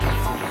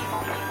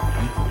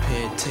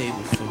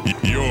table for me.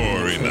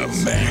 You're in the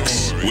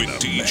mix with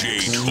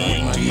DJ Tom.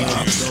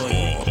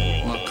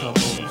 My cup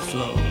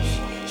overflows.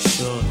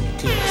 Surely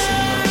goodness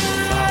and mercy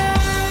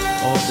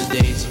follow all the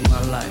days of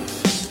my life,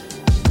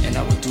 and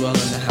I will dwell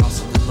in the house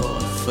of the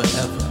Lord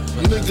forever.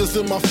 Niggas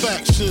in my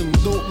faction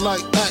don't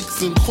like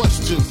asking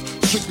questions.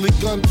 Strictly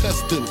gun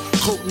testing.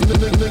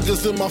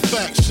 Niggas in my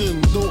faction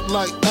don't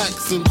like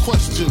asking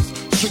questions.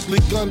 Strictly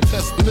gun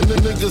testing.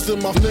 Niggas in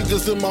my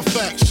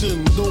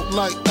faction don't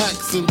like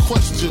asking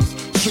questions.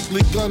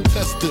 Strictly gun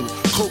testing.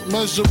 Coke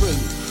measuring,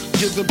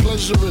 giving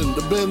pleasure in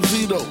the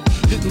Benzito,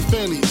 hitting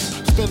fannies,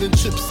 spending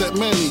chips at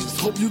Manny's.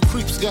 Hope you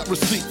creeps got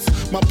receipts.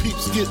 My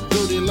peeps get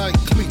dirty like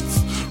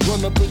cleats.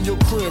 Run up in your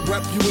crib,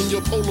 wrap you in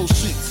your polo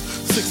sheets.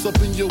 6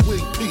 up in your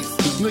wig piece,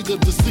 nigga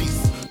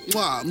deceased.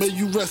 Why? May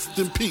you rest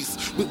in peace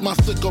with my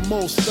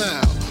sycamore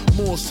style.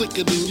 More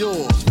sicker than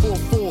yours.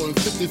 4-4 and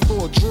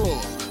 54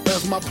 draws.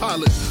 As my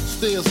pilot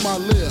stares my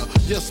leer.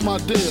 Yes, my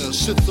dear,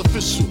 shit's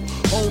official.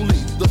 Only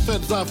the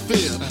feds I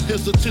fear.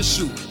 Here's a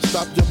tissue.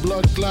 Stop your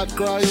blood clot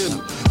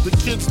crying. The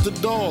kid's the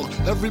dog.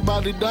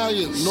 Everybody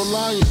dying. No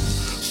lying.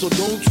 So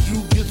don't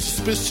you get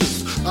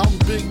suspicious. I'm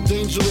big,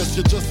 dangerous.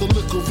 You're just a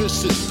little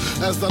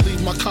vicious. As I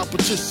leave my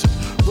competition.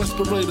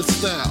 Respirator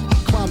style.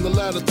 Climb the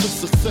ladder to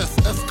success.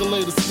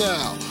 Escalator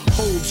style.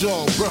 Hold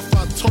y'all. Breath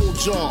I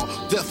told y'all.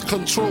 Death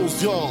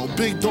controls y'all.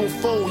 Big don't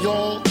fold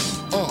y'all.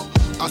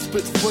 I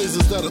spit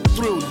phrases that'll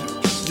thrill you.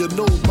 You're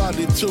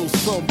nobody till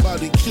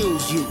somebody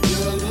kills you.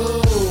 You're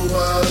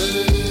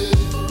nobody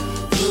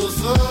till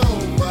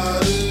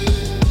somebody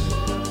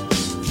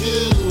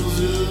kills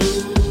you.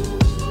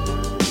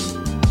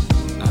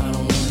 I don't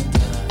wanna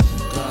die.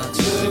 God,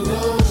 you're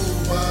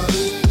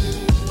nobody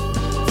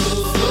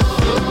till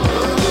somebody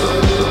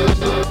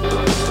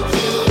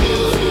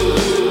kills you.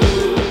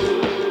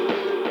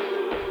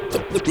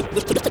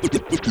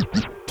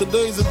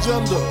 Today's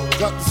agenda,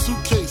 got the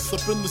suitcase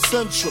up in the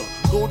central.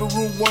 Go to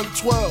room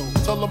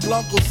 112, tell them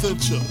Blanco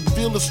sent you.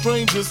 Feel the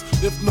strangers,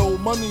 if no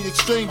money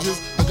exchanges.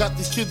 I got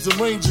these kids in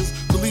ranges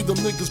to leave them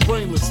niggas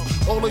brainless.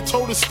 All they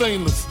told is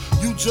stainless,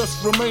 you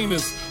just remain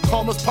as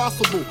calm as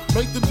possible.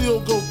 Make the deal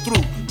go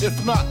through.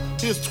 If not,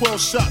 here's 12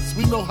 shots,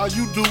 we know how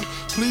you do.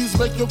 Please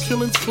make your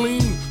killings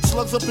clean.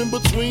 Slugs up in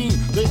between,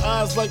 they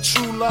eyes like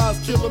true lies.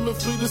 Kill them and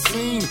flee the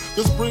scene.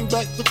 Just bring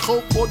back the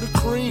coke or the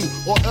cream,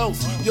 or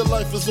else your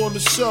life is on the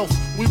shelf.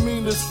 We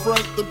mean this,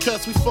 Frank. The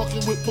cats we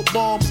fucking with put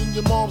bombs in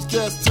your mom's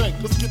gas tank.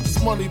 Let's get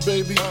this money,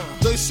 baby.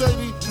 They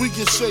shady, we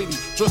get shady.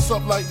 Dress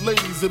up like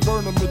ladies and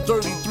burn them in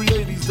dirty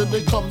 380s. Then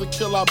they come to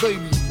kill our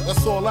babies.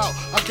 That's all out.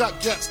 I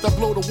got gats that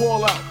blow the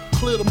wall out.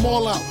 Clear them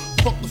all out.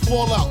 Fuck the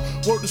fallout.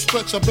 Word to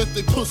stretch, I bet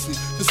they pussy.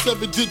 The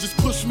 7 digits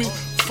push me.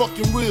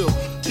 Fucking real.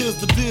 Here's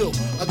the deal.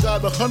 I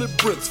got 100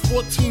 bricks,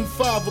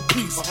 14.5 a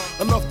piece.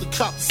 Enough to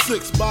cop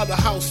 6, buy the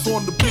house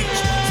on the beach.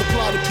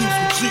 Supply the peeps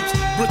with jeeps,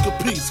 brick a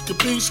piece.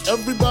 Capiche?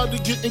 Everybody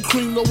getting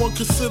cream, no one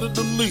considered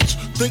the leech.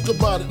 Think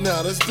about it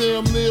now, that's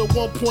damn near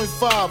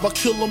 1.5. I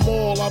kill them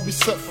all, I'll be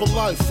set for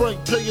life.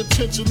 Frank, pay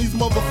attention, these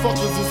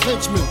motherfuckers is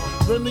henchmen.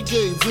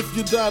 Renegades, if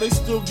you die, they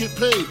still get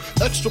paid.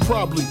 Extra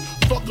probably,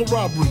 fuck a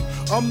robbery.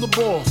 I'm the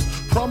boss.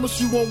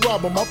 Promise you won't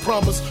rob them, I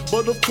promise.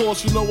 But of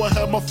course, you know I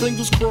have my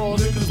fingers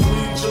crossed. Niggas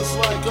bleed just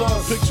like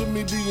us. Picture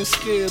me being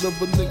scared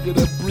of a nigga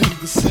that breathes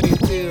the same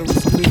air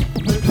as me.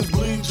 Niggas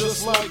bleed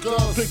just like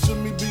us. Picture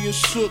me being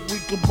shook, we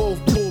can both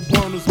pull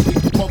burners,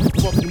 make the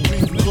motherfucking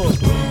beef cook.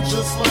 Bleed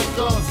just like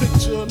us.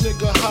 Picture a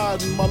nigga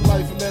hiding my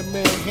life in that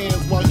man's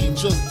hands while he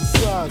just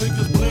decides.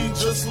 Niggas bleed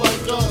just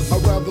like us.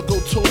 I'd rather go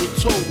toe to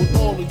toe with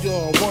all of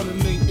y'all running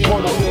in.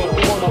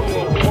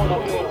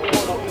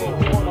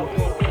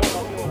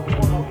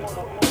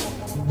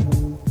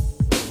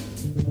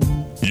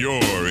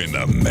 You're in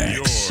the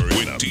mix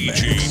with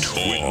DJ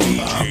Tom.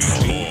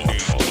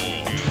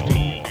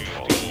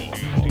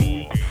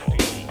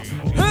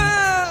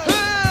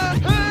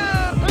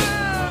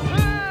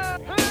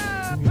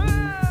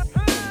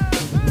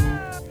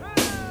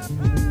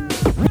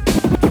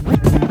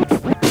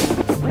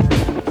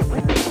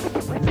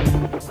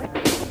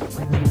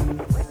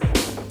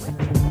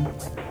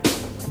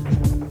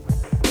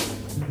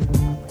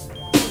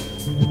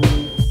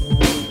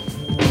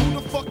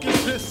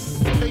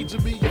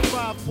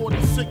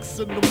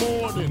 In the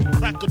morning,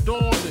 crack of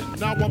dawning,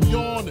 now I'm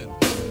yawning.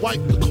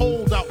 Wipe the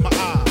cold out my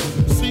eye.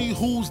 See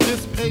who's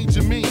this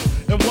paging me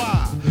and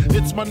why.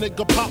 It's my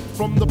nigga Pop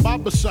from the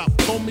barber shop.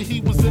 Told me he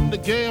was in the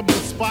gambling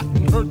spot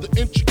and heard the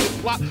intricate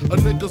plot. A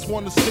niggas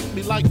wanna stick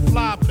me like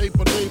fly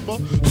paper, neighbor.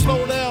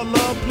 Slow down,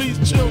 love, please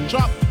chill,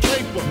 drop the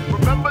paper.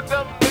 Remember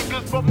them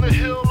niggas from the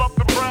hill up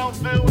in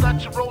Brownsville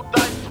that you rolled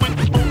dice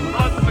with? Smoke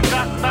blunts and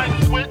got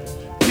nice with?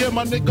 Yeah,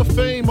 my nigga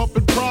Fame up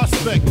in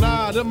Prospect.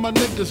 Nah, them my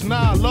niggas,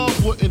 nah,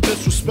 love wouldn't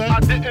disrespect. I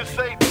didn't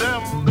say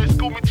them, they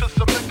schooled me to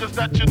some niggas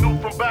that you knew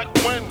from back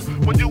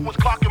when you was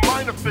clocking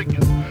minor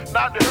figures.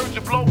 Now they heard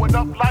you blowing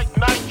up like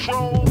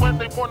nitro. When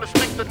they wanna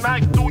stick the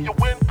knife through your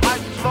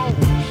windpipe slow.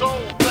 So,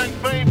 thank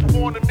Fame for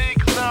warning me,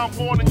 cause now I'm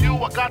warning you.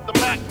 I got the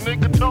Mac,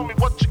 nigga, tell me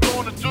what you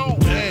gonna do.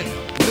 Damn,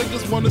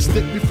 niggas wanna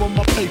stick me for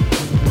my paper.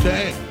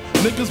 Damn,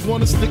 niggas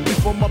wanna stick me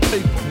for my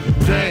paper.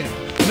 Damn.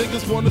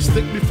 Niggas wanna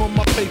stick me for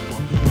my paper.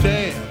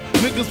 Damn,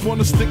 niggas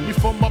wanna stick me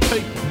for my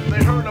paper.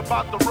 They heard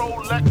about the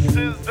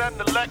Rolexes and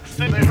the Lexus.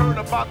 They heard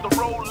about the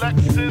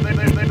Rolexes.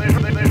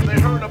 They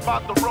heard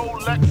about the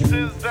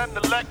Rolexes and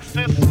the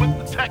Lexus with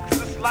the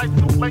Texas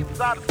license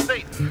plates out of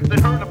state. They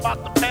heard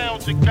about the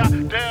pounds you got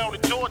down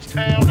in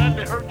Georgetown, and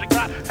they heard you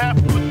got half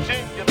of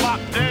Virginia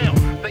locked down.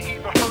 They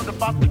even heard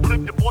about the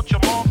crib you bought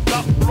your mom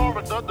out in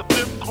Florida, the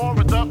fifth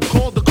corridor.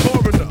 Call the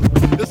coroner.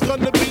 There's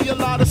gonna be a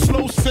lot of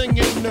slow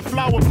singing and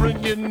flower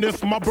bringing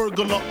if my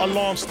burglar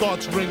alarm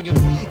starts ringing.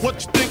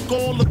 What you think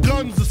all the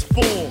guns is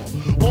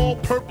for?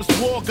 All-purpose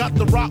war got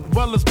the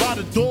Rockwellers by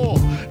the door,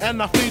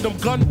 and I feed them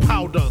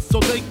gunpowder so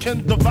they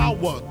can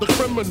devour the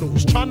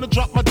criminals trying to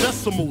drop my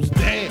decimals.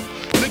 Damn,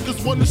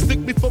 niggas wanna stick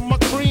me for my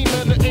cream,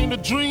 and it ain't a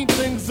dream.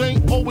 Things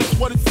ain't always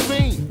what it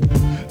seems.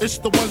 It's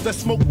the ones that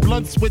smoke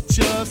blunts with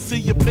ya, see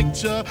your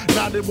picture.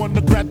 Now they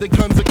wanna grab their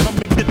guns and come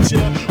and get ya.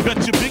 Bet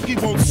your Biggie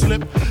won't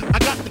slip. I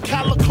got the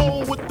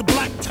calico with the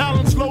black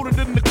talons loaded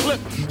in the clip,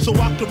 so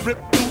I can rip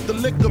through the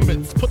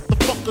ligaments. Put the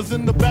fuckers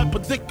in the bad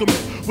predicament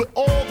where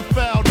all the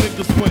foul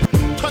niggas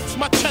went. Touch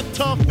my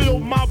cheddar, feel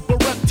my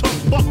Beretta.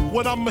 Fuck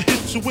what I'ma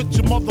hit you with,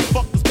 your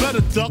motherfuckers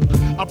better duck.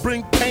 I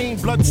bring pain,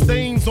 blood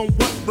stains on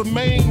what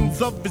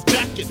remains of his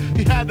jacket.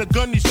 He had a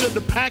gun, he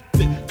should've packed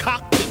it,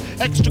 cocked it.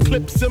 Extra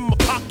clips in my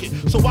pocket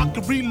so I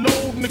can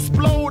reload and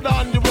explode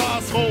on your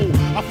asshole.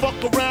 I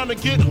fuck around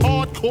and get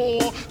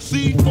hardcore.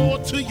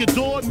 C4 to your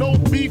door, no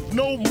beef,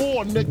 no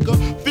more, nigga.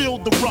 Feel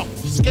the rough,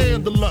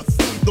 scandalous.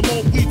 The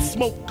more weed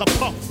smoke I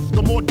puff,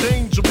 the more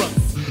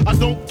dangerous. I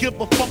don't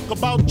give a fuck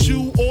about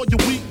you or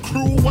your weak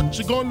crew. What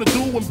you gonna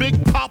do when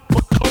Big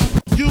Papa come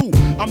for you?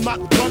 I'm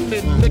not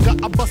gunning,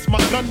 nigga, I bust my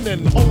gun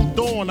in. Hold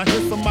on, I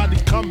hear somebody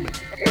coming.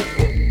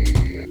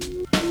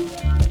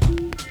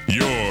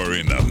 You're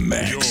in the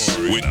mix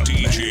with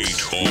DJ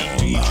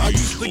Tone. I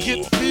used to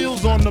get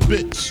feels on the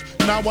bitch.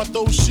 Now I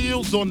throw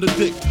shields on the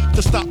dick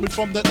to stop me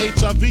from that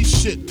HIV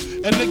shit.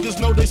 And niggas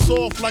know they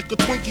soft like a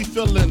Twinkie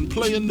fillin',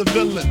 playing the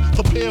villain.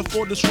 Prepare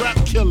for this rap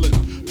killing.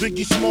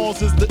 Biggie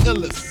Smalls is the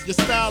illest. Your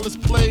style is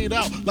played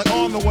out like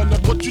Arnold, and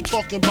that's what you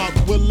talking about,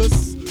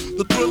 Willis.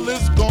 The thrill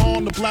is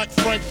gone, the black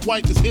Frank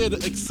White is here to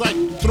excite.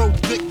 Throw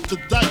dick to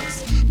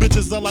dice.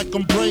 Bitches are like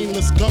I'm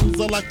brainless, guns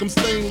are like I'm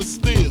stainless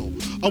steel.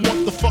 I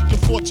want the fucking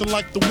fortune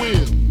like the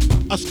wheel.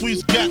 I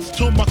squeeze gats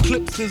till my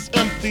clips is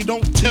empty.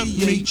 Don't tempt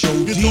me. You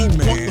don't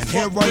man. want the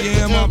fuck Here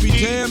I am, I'll be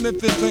damned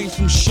if this ain't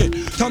some shit.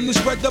 Time to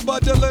spread the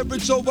butter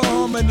lyrics over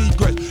harmony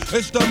grit.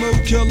 It's the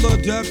Mood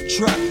Killer Death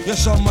Trap.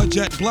 Yes, I'm a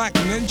jet black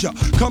ninja.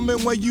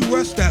 Coming where you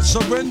rest at,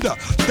 surrender.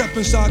 Step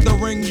inside the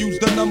ring, use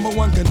the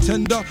 #1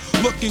 contender.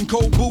 Looking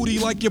cold booty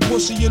like your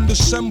pussy in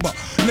December.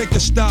 Nigga,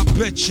 stop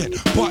bitching.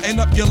 Button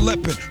up your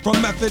lippin'.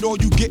 From method, all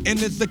you gettin'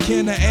 is the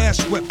can of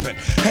ass whipping.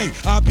 Hey,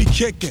 I be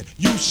kicking.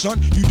 You,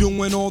 son, you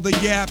doing all the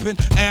yapping.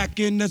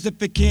 Acting as if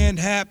it can't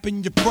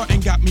happen. Your frontin'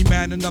 got me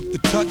mad enough to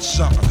touch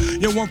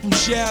something. You want from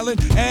Shallon,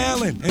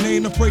 Allen, and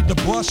ain't afraid to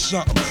bust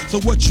something. So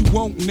what you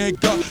want,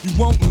 nigga? You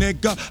want,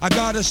 nigga? I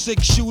got a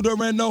 6-shooter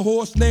and a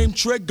horse named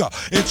Trigger.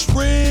 It's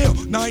real,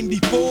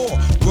 94,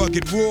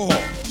 rugged raw.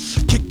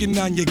 Kicking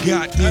on your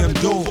goddamn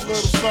doors.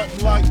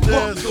 Something like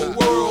this. Fuck the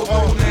world,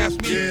 don't ask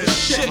me for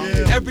shit.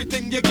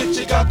 Everything you get,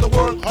 you got to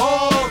work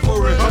hard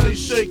for it. Honey,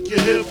 shake your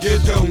hips. You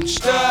don't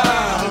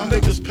stop. The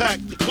niggas pack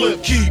the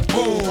clip. Keep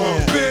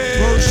on.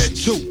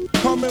 Verse 2.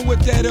 Coming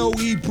with that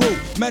OE brew.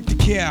 Met the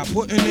cow,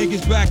 putting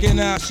niggas back in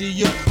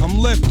ICU. I'm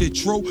lifted,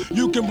 true.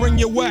 You can bring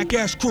your whack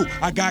ass crew.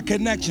 I got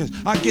connections.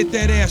 I get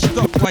that ass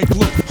stuck like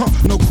glue.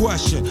 No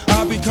question.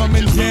 I be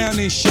coming down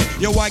and shit.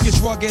 Yo, I get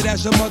rugged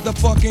as a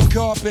motherfucking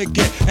carpet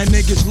get. And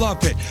niggas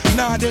love it.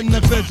 Not in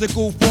the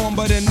physical form,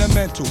 but in the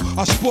mental.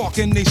 I spark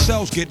and they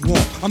cells get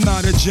warm. I'm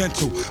not a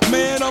gentle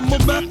man, I'm a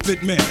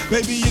method man.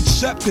 Baby,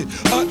 accept it.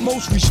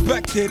 Utmost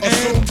respected.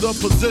 Assume the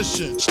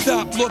position.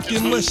 Stop, look,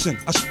 and listen.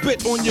 I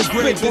spit on your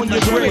grave, on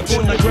your grave,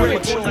 on your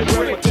grave, on your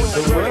grave.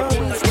 The world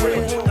is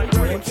still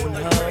crimson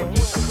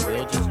hoes.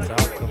 We'll just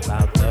talk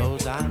about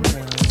those I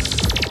know.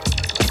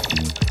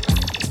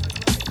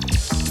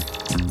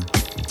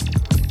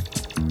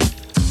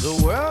 The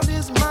world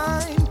is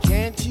mine,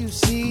 can't you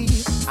see?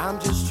 I'm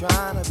just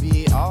trying to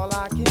be all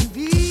I can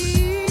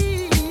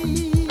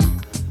be.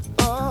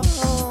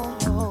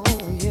 Oh,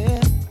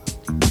 yeah.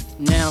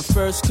 Now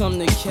first come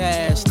the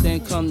cash, then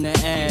come the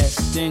ass,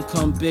 then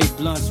come big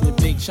blunts with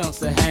big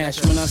chunks of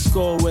hash. When I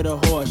score with a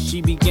horse,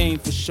 she be game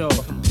for sure.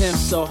 Pimp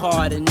so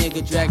hard, a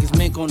nigga drag his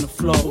mink on the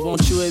floor.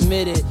 Won't you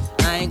admit it?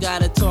 I ain't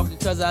gotta talk it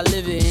cause I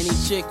live it. Any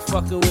chick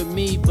fucking with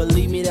me,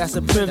 believe me, that's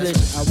a privilege.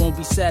 I won't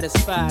be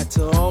satisfied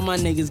till all my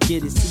niggas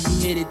get it.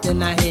 See you hit it,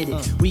 then I hit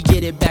it. We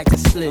get it back to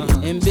split it.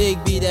 And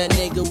Big B, that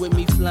nigga with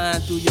me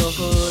flying through your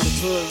hood.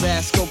 Hood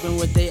rats scoping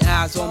with their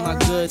eyes on my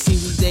goods. See,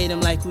 we date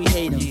them like we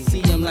hate them.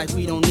 See them like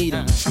we don't need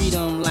them. Treat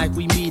them like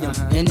we meet them.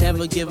 And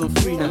never give them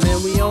freedom.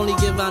 And we only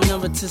give our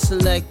number to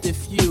select a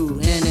few.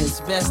 And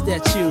it's best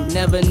that you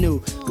never knew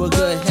what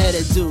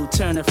good-headed do.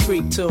 Turn a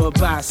freak to a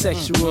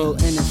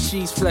bisexual. And if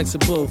she's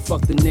flexible,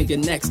 fuck the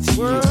nigga next to you.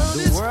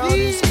 The world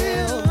is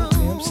filled with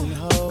pimps and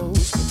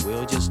hoes, but we'll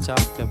we'll just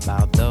talk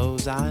about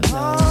those I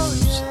know.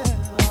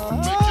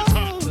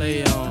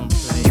 Play on,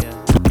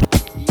 player.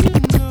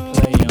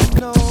 Play on.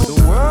 The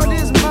world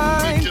is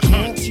mine,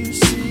 can't you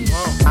see?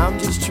 I'm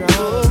just trying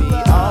to be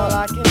all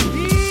I can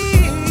be.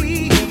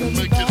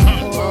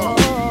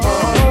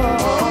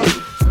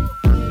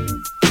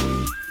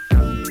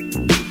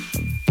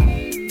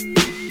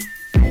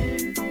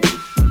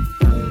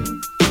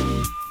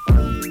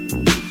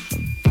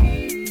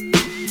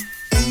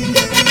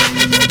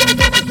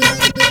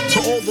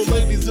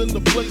 In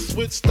the place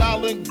with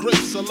style and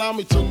grace, allow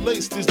me to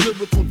lace these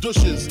lyrical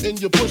douches in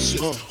your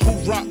bushes. Who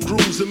rock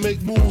grooves and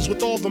make moves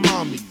with all the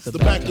mommies. The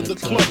back of the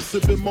club,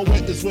 sipping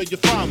Moet is where you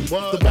find me.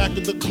 The back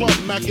of the club,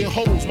 macking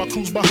holes, my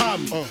crew's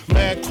behind me.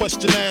 Mad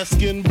question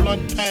asking,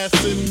 blunt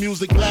passing,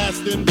 music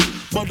lasting.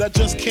 But I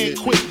just can't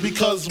quit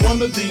because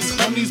one of these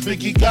honeys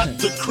Biggie got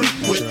to creep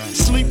with,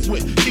 sleep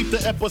with, keep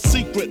the ep a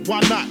secret. Why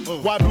not?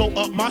 Why blow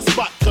up my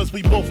spot? Cause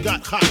we both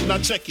got hot. Now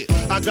check it.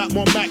 I got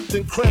more Mac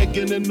than Craig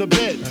and in the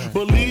bed.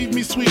 Believe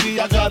me, sweetie,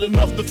 I got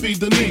enough to feed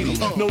the needy.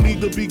 No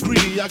need to be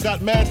greedy. I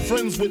got mad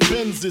friends with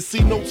Benzes.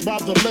 See notes by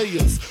the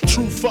layers.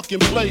 True fucking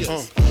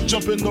players.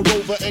 Jump in the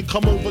Rover and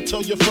come over.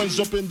 Tell your friends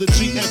jump in the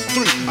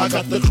GS3. I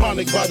got the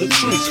chronic by the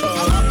tree.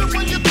 I love it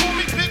when you call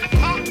me Big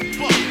Papa.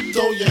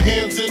 Throw your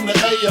hands in the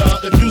air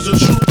if you's a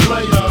true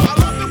player. I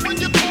love it when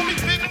you call me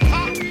Big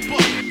Papa.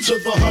 To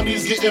the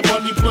honeys getting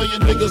money,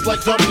 playing niggas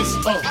like dummies.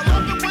 I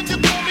love it when you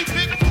call me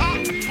Big Papa.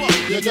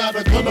 You got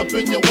a gun up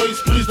in your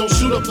waist, please don't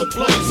shoot up the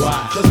place.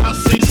 Cause I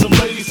see some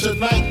ladies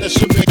tonight that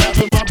should be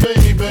having my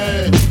baby.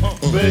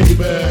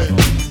 Baby.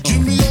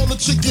 Give me all the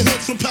chicken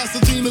heads from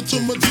Pasadena to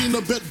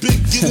Medina. Bet big,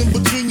 get in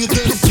between your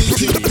dead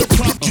feet.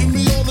 Give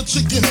me all the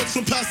chicken heads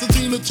from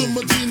Pasadena to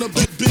Medina.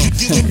 Bet big,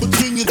 get in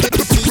between your dead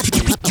feet.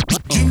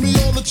 Give me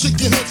all the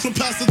chicken heads from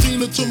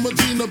Pasadena to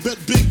Medina. Bet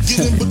big,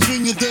 get in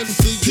between your dead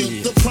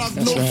feet. The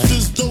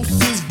prognosis,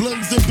 doses,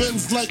 blends and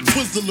bends like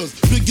Twizzlers.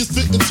 Biggest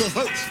fitting to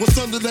hurt, what's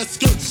under that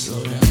skirt?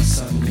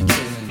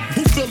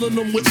 Who filling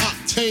them with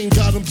octane?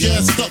 Got them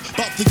gassed up,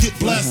 about to get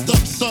blasted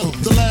up, son.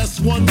 The last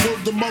one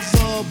word the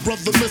mother,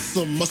 brother miss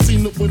him. I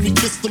seen it when he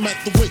kissed him at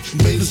the wake,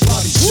 made his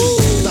body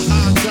shit. The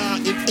high guy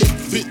in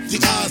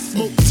 850, eyes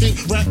smoke tint,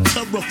 rap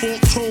terror, full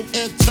chrome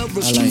and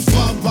terror. Street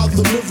fly by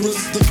the mirrors,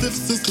 the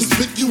fifth is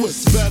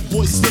conspicuous. Bad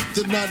boy slipped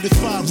in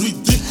 95,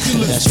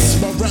 ridiculous.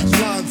 My rap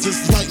lines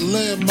is like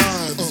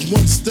landmines.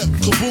 One step,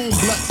 kaboom,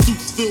 black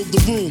suits fill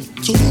the room.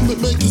 To whom it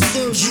may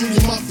concern,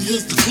 Junior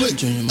Mafia's the click.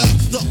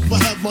 Act up,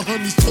 I have my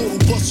honeys total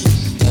bustin'.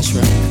 That's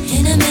right.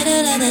 In the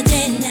middle of the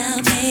day now,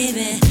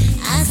 baby,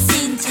 I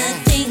seem to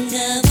think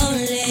of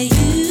only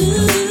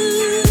you.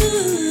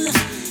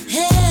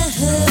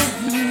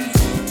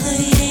 Oh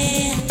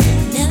yeah,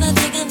 never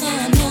thinking for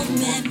a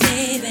moment,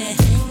 baby,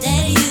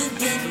 that you've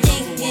been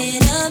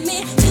thinking of me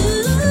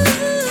too.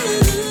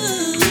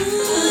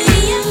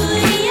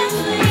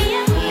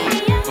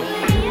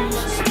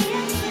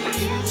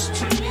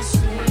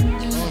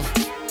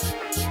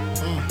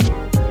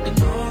 And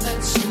all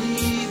that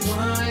sweet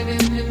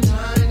whining and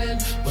dining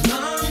when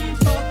I'm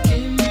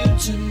fucking you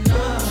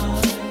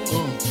tonight.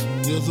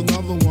 There's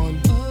another one.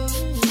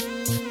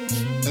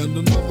 And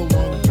another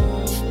one.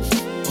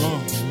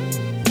 What?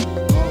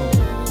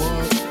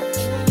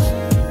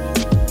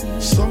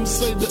 Some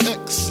say the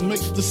X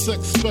make the sex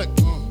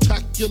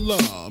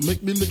spectacular.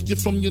 Make me lick you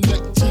from your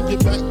neck to your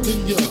back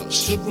and you're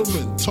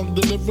shivering, tongue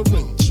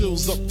delivering,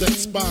 chills up that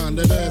spine,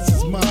 that ass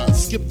is mine.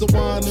 Skip the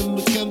wine and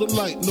the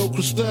candlelight, no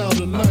crystal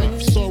tonight.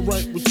 It's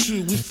alright with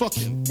you, we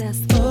fucking.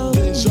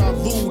 Deja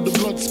vu, the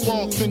blood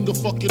spark, finger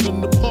fucking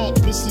in the park,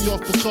 pissy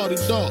off Bacardi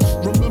Dark.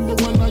 Remember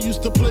when I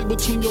used to play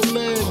between your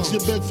legs? You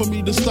begged for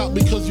me to stop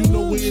because you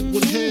know where it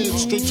would head.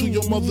 Straight to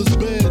your mother's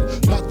bed,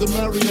 not the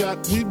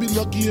Marriott. We'd be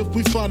lucky if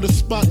we find a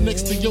spot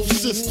next to your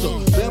sister.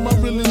 Damn, I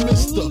really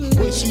missed her.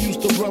 Way she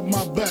used to rub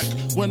my back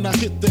when I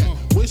hit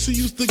that. Way she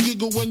used to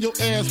giggle when your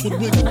ass would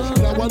wiggle.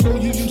 Now I know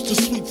you used to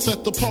sweets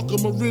at the Parker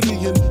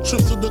Meridian,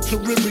 trips to the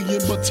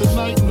Caribbean, but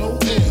tonight no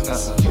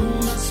ends. You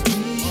must be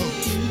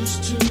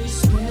used to me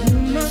sweet. You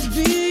must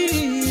be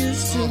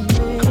used to me.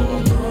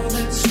 All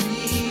that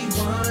sweet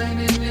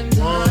whining and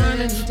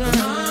dining when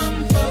I'm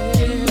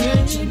fucking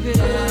with you, baby.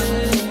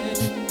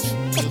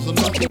 There's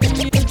another one.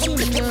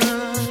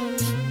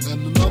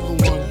 And another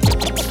one.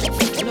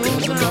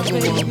 And another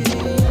one.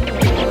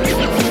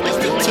 It's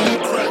the 10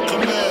 crack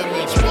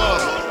commandments.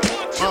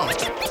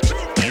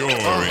 You're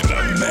in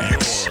the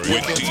mix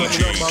with DJ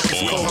Paul.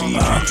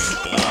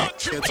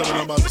 Can't tell me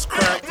nothing about this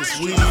crack, this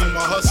weed,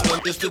 my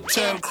hustling. It's the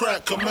 10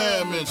 crack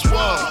commandments.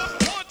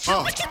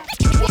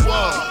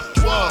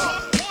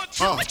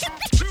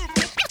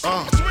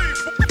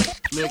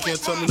 Man,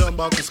 can't tell me nothing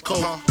about this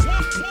coke.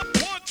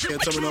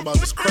 Can't tell me nothing about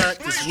this crack,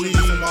 this weed,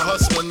 my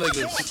hustling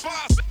niggas.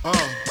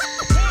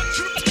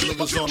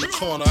 Niggas on the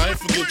corner, I ain't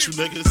forget you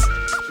niggas.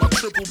 My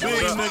triple B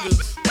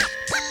niggas.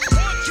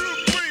 1, 2,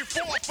 3,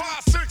 4,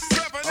 5, 6,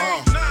 7, 8,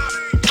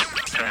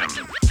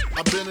 9.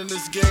 I've been in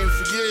this game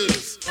for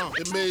years.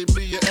 it made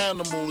me an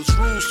animal. It's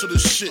rules to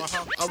this shit.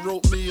 I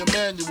wrote me a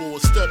manual, a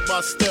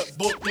step-by-step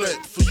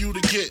booklet for you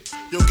to get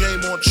your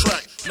game on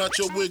track. Not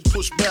your wig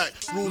pushed back.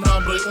 Rule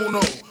number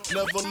uno.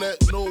 Never let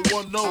no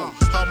one know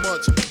how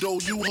much dough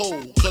you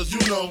hold. Cause you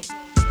know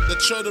that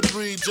try to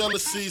breed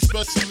jealousy,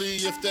 especially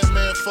if that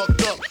man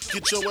fucked up.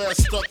 Get your ass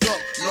stuck up.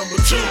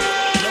 Number 2,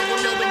 never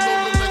let him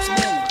know the next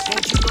move.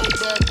 Don't you know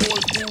bad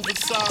boys move in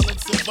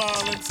silence and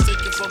violence,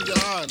 take it from your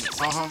highness.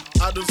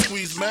 I done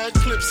squeeze mad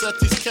clips at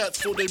these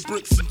cats for they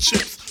bricks and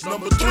chips.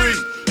 Number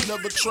 3,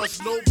 never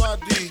trust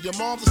nobody. Your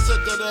mom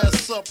set that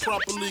ass up,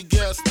 properly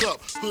gassed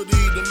up, hoodie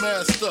the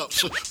masked up.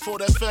 For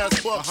that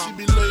fast buck, she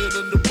be laying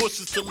in the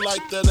bushes to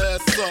light that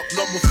ass up.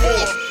 Number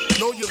 4,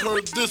 know you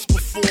heard this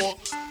before.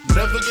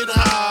 Never get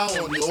high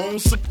on your own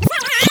supply.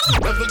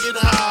 Never get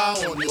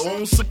high on your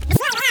own supply.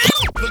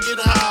 Never get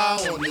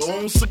high on your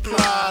own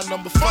supply.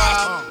 Number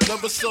 5,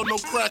 never sell no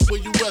crack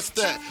where you rest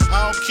at.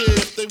 I don't care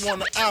if they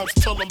want an ounce,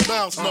 tell them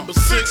bounce. Number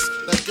 6,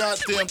 that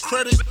goddamn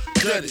credit,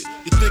 get it.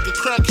 You think a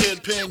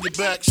crackhead paying you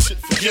back, shit,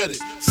 forget it.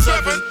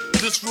 7,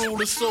 this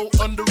rule is so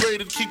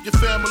underrated. Keep your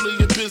family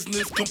and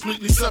business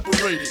completely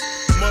separated.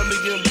 Money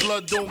and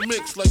blood don't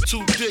mix like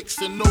 2 dicks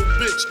and no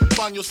bitch.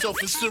 Find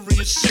yourself in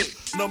serious shit.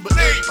 Number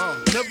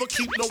 8, never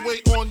keep no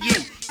weight on you.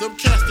 Them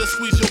cats that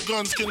squeeze your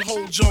guns can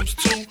hold jumps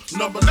too.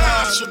 Number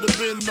 9 should have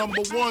been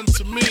number 1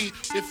 to me.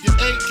 If you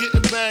ain't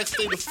getting back,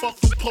 stay the fuck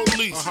from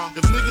police.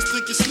 If niggas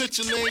think you're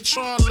snitching, they ain't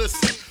trying to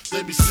listen.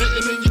 They be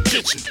sitting in your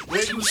kitchen,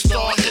 waiting to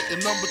start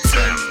hitting. Number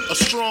 10, a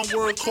strong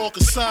word called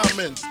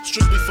consignment.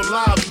 Strictly for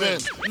live men,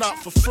 not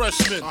for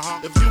freshmen.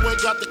 If you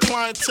ain't got the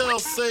clientele,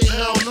 say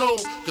hell no.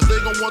 Cause they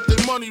gon' want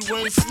their money,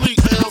 rain, sleet,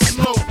 hell,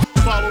 snow.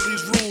 Follow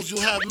these rules,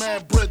 you'll have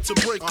mad bread to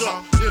break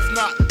up. If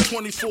not,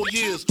 24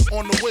 years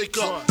on the wake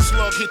up.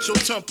 Slug hit your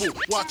temple,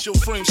 watch your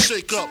frame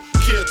shake up.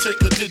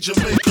 Caretaker did your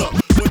makeup.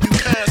 When you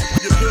pass,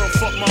 your girl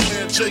fuck my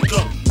man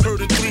Jacob. Heard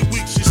in 3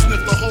 weeks she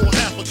sniffed the whole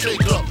half a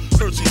cake up.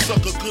 Heard she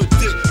suck a good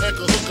dick and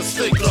could hook a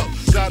steak up.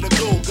 Gotta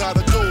go,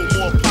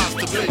 more pots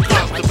to bake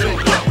up, to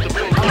bake up, to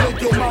bake up. I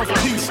make your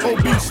mouthpiece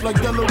obese like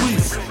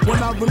Delarice.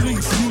 When I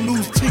release, you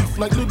lose teeth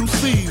like little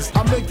C's.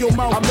 I make your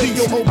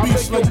mouthpiece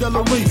obese like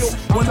Delarice.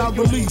 When I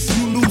release,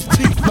 you lose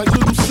teeth like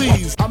little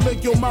C's. I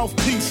make your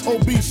mouthpiece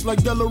obese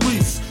like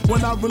Delarice.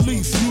 When I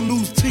release, you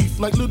lose teeth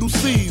like little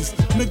C's.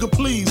 Nigga,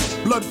 please,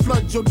 blood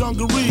flood your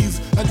dungarees.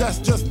 And that's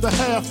just the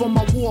half on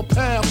my war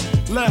path.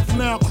 Laugh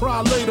now,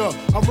 cry later.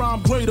 I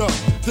rhyme greater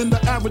than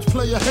the average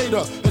player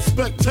hater. And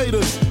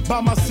spectators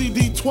buy my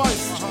CD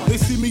twice. They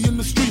see me in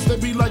the streets, they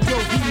be like, yo,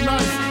 he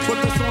nice.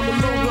 But that's on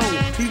the low-low.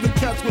 Even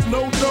cats with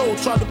no dough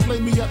try to play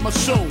me at my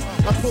show.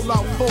 I pull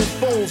out 4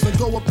 foes and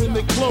go up in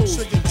their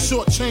clothes.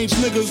 Short change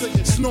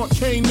niggas, snort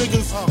cane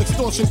niggas.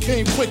 Extortion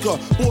came quicker,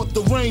 bought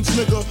the range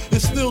nigga.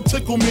 It still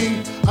tickle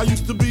me. I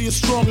used to be as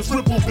strong as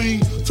Ripple B.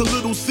 Till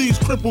little C's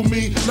cripple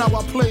me. Now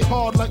I play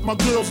hard like my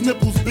girl's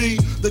nipples be.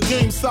 The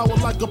game sour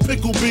like a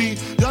pickle bee.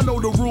 Y'all know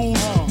the rules.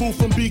 Move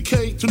from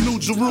BK to New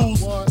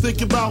Jerusalem.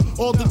 Think about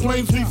all the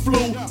planes we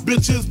flew.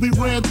 Bitches we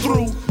ran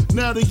through.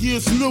 Now the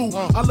year's new.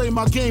 I lay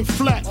my game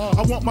flat.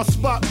 I want my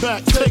spot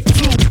back. Take 2.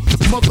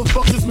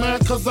 Motherfuckers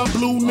mad cause I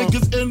blew.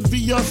 Niggas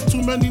envy us.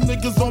 Too many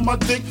niggas on my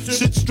dick.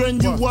 Shit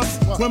strenuous.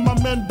 When my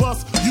men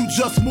bust, you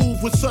just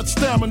move with such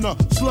stamina.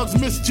 Slugs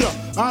missed ya.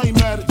 I ain't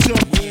mad at you.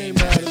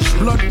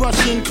 Blood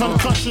rushing,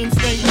 concussions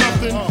ain't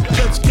nothing.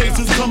 Catch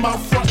cases come out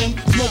frontin',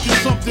 smoking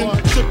something.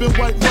 Sipping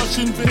white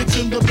Russian, bitch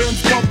in the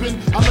Benz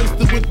bumping. I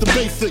laced it with the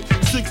basic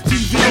 6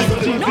 TV.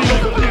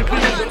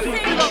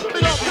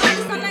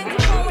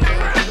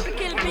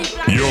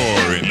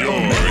 You're in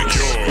DJ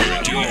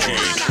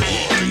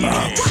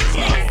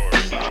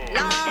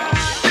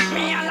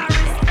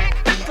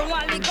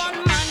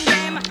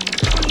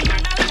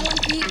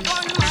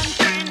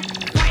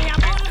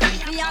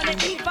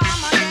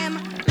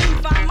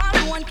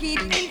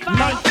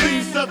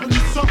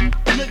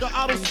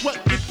I don't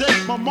sweat the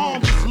day. My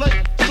mom was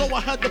late, so I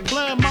had to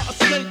plan my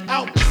escape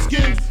out the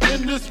skins.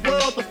 In this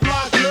world, the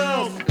fly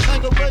girls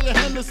hang a ray of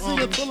Hennessy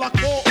until I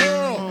call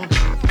Earl.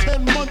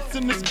 10 months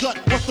in this gut,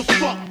 what the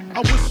fuck? I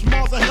wish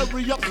Mars would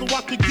hurry up so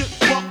I could get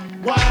fucked.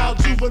 Wild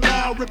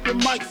juvenile ripping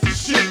mics and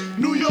shit.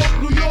 New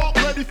York,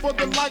 ready for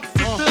the likes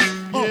of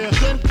this.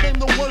 Then came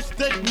the worst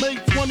date, May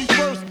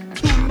 21st,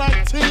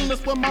 2019.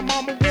 That's when my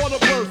mama water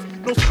burst.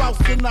 No spouse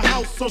in the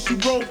house, so she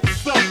rolled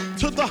herself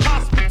to the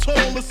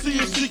hospital to see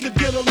if she could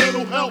get a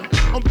little help.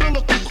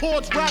 Umbilical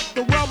cords wrapped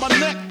around my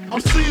neck.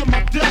 I'm seeing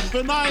my death,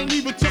 and I ain't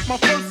even took my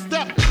first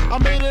step. I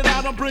made it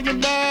out, I'm bringing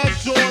mad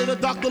joy. The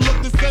doctor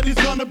looked and said he's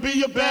gonna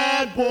be a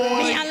bad boy.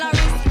 Me all a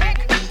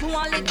respect to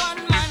all the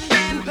gunman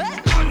them.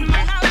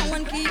 Gunman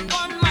alone keep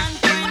gunman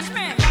friends.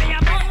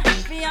 Fire burn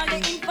for all the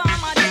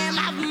informer them.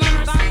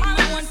 Informer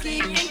alone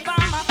keep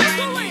informer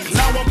friends.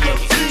 Now I'm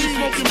 13,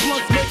 smoking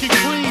blunts, making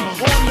green.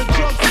 On the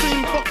drug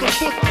scene, fuck the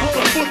football.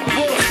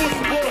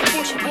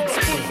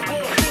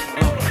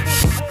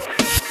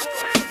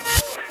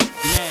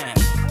 Now,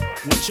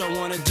 what y'all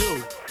wanna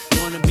do?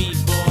 Wanna be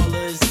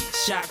ballers,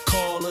 shot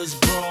callers,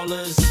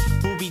 brawlers,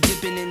 who be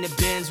dipping in the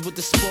bins with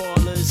the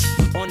spoilers.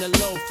 On the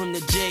low from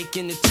the Jake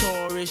and the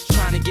Taurus.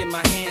 Trying to get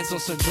my hands on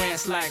some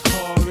grants like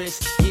Horace.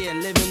 Yeah,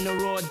 living the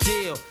raw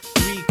deal.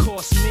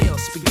 3-course meal,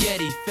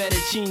 spaghetti,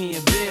 fettuccine,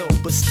 and veal.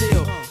 But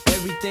still,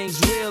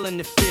 everything's real in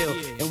the field.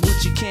 And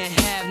what you can't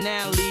have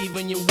now, leave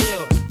when you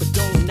will. But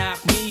don't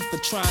knock me for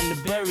trying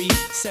to bury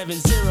 7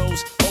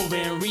 zeros over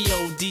in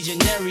Rio de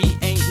Janeiro.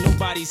 Ain't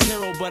nobody's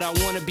hero, but I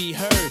wanna be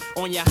heard.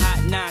 On your hot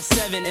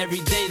 9-7 every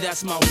day,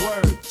 that's my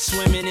word.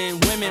 Swimming in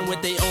women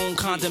with their own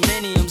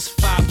condominiums.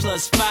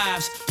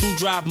 5+5s who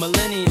drive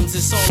millenniums.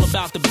 It's all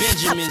about the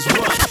Benjamins.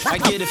 What? I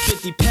get a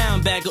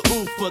 50-pound bag of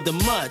oof for the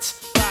mutts.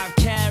 5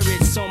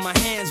 carrots on my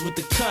hands with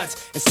the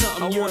cuts. And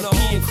something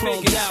European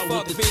chromed out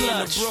with the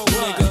clutch.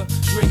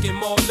 Drinking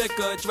more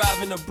liquor,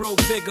 driving a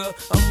broke bigger.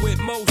 I'm with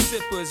mo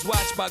sippers,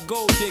 watched by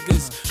gold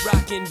diggers.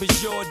 Rocking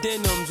Bajor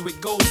denims with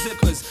gold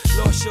zippers.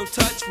 Lost your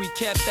touch, we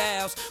kept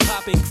ours.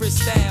 Popping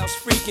crystals,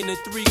 freaking the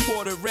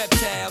 3/4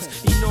 reptiles.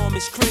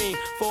 Enormous cream,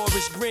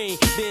 forest green.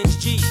 Benz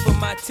Jeep for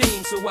my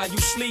team, so while you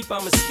sleep,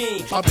 I'm a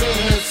scheme. I been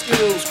had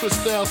skills,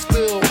 crystal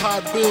spill,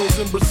 hot bills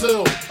in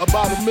Brazil.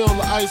 About a mill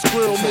of ice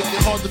grill, make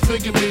it hard to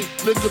figure me.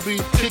 Liquor be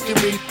kicking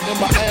me in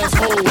my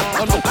asshole.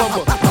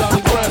 Undercover,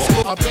 Johnny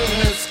Brasco. I been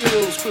had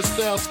skills,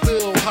 crystal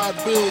spill, hot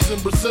bills in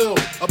Brazil.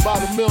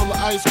 About a mill of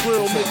ice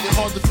grill, make it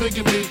hard to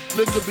figure me.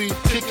 Liquor be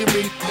kicking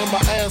me in my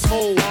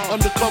asshole.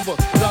 Undercover,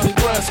 Johnny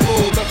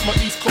Brasco. That's my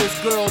East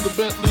Coast girl, the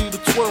Bentley, the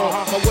twirl.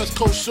 My West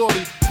Coast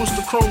shorty, push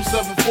the chrome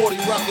 740,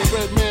 rockin'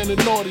 red man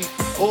and naughty.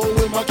 Oh,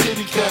 with my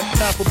kitty cat,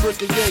 half a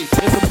brick of yay.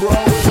 In the bra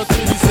with my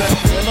titties at.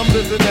 And I'm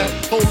living that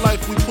whole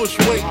life we push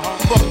weight.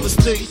 Fuck the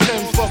state,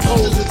 10 fuck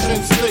holes in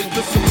 10 state.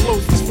 Listen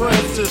close, it's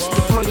Francis,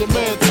 the prayer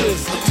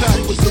mantis.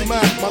 Attack with the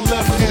Mac, my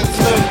left hand's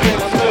left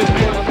hand.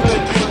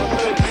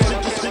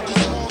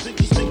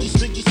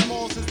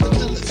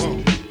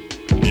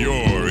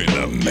 You're in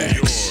the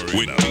mix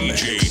with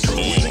DJ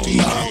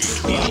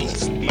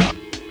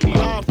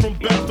Live from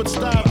Bedford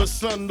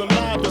Stuyvesant, the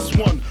livest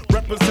one.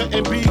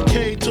 Representing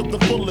BK to the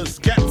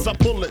fullest. Gats, I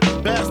pull it.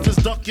 Bastards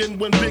ducking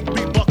when Big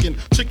B bucking.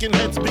 Chicken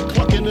heads be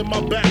clucking in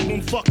my back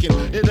room fucking.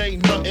 It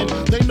ain't nothing.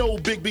 They know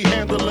Big B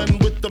handling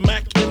with the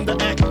Mac in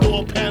the act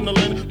door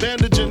paneling.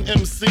 Bandaging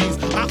MCs.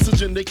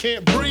 Oxygen, they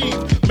can't breathe.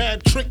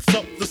 Mad tricks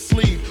up the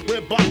sleeve.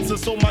 Wear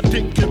boxes so my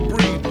dick can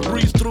breathe.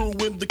 Breeze through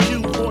in the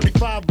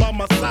Q45 by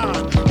my side.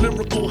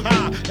 Lyrical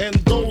high. And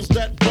those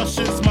that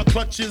brushes my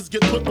clutches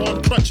get put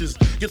on crutches.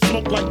 Get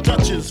smoked like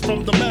Dutches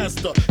from the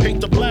master. Hate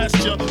to blast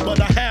ya, but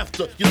I have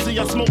to. You see,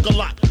 I smoke a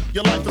lot.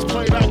 Your life is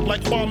played out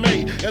like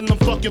Kwame and them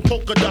fucking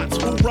polka dots.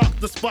 Who rock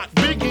the spot?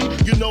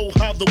 Biggie, you know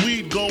how the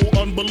weed go.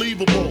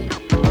 Unbelievable.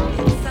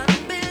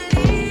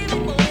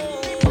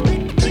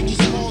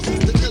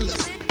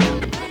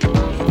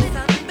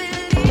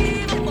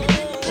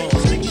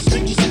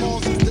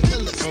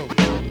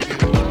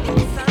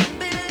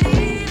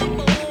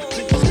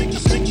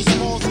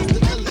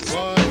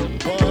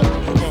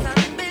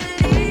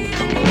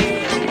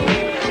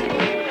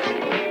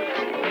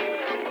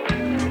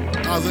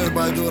 How's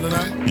everybody doing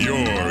tonight?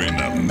 You're in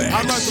the mix.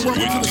 I'd like to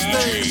welcome to the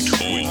stage the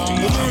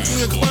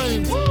lyrically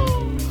acclaimed.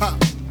 Ha.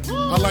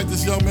 I like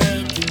this young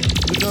man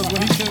because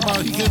when he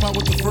came out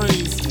with the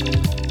phrase,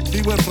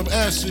 he went from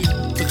ashy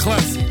to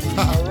classy.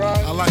 All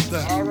right. I like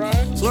that. All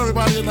right. So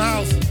everybody in the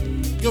house,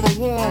 give a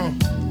warm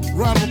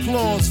round of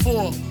applause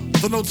for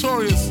the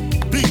Notorious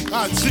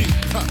B.I.G.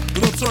 The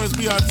Notorious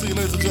B.I.G.,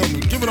 ladies and gentlemen.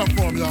 Give it up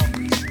for him, y'all.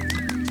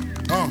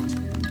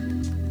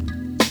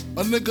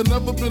 A nigga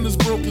never been as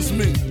broke as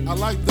me. I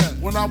like that.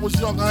 When I was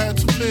young, I had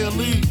 2 pair of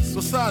leads.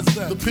 Besides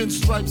that, the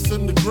pinstripes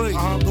and the gray.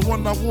 The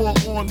one I wore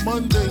on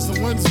Mondays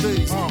and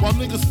Wednesdays. While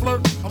niggas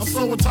flirt, I'm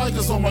sewing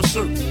tigers on my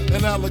shirt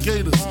and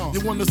alligators.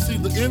 You wanna see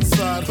the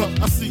inside?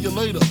 I see you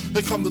later.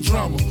 Here come the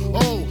drama.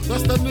 Oh,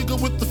 that's that nigga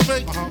with the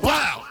fake.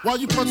 Wow! Why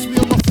you punch me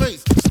in my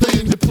face? Stay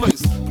in your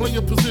place. Play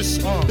your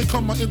position. Here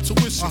come my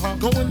intuition.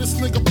 Go in this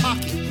nigga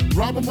pocket.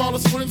 Rob him while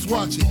his friends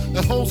watching.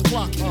 And hoes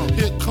clocking.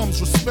 Here comes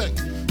respect.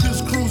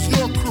 His crew's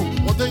your crew,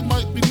 or they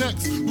might be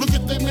next. Look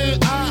at they man,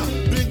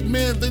 big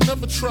man, they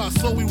never try,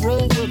 so we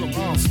roll with them,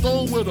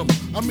 stole with them.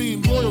 I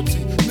mean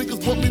loyalty.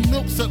 Niggas bought me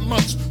milks at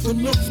lunch, the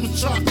milks with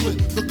chocolate,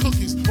 the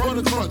cookies,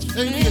 butter crunch,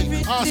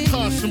 88,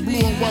 Oshkosh and blue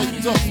and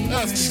white duck.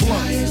 Ask the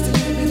blunt. Sky is the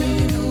limit,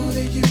 and you know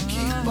that you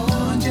keep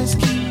on, just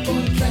keep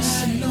on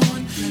pressing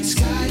on.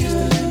 Sky is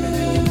the limit,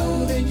 and you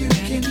know that you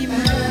can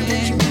have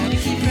what you want,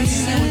 keep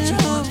pressing what you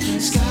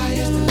want. Sky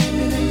is the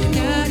limit, and you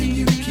know that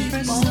you keep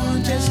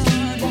on, just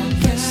keep on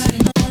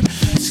pressing on.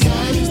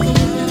 Sky is the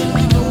limit, and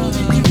you know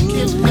that you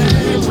can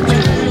have what you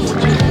want.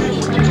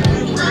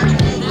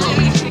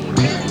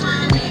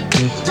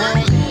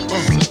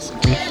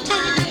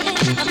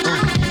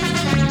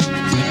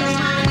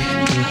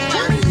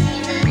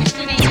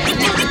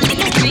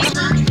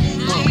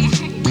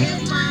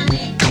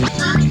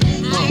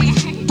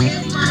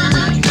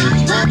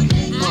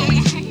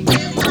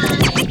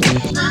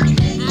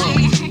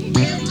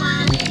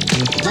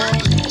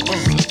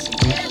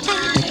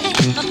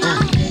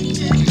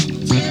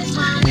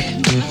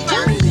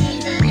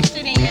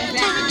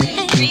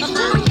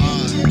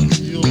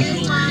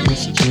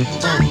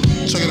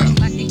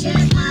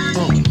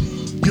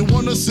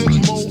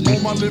 sip mo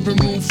on my living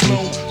room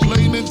floor.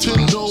 Play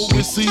Nintendo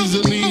with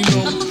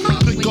Seasonino.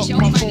 Pick up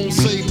my phone,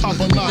 say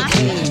Papa not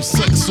home.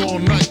 Sex all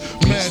night,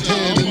 mad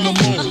head in the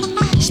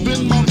moon.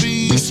 Spin my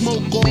V,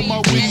 smoke all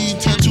my weed.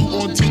 Tattoo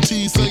on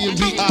TT saying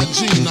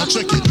B.I.G. Now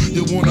check it,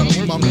 you wanna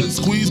be my man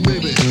squeeze,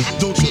 baby?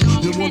 Don't you?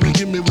 You wanna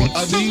give me what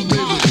I need,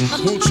 baby?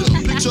 Won't you?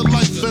 Picture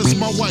life as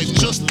my wife,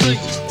 just think.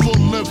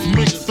 Full length,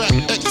 make fat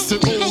X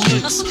and old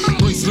links.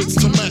 Bracelets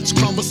to match,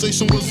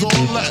 conversation was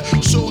all that.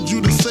 Showed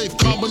you the safe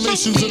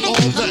combinations and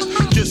all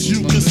that. Guess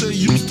you can say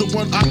you's the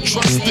one I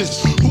trusted.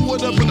 Who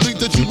would ever think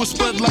that you would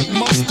spread like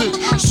mustard?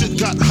 Shit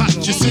got hot,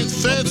 you sent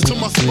feds to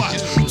my spot.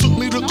 Took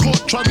me to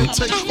court, tried to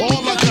take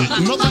all I got.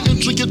 Another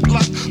intricate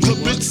block, the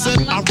bitch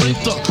said I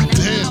raped her.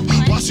 Damn,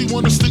 why she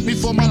wanna stick me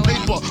for my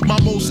paper? My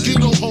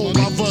Moschino hole,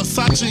 my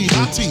Versace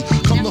hottie.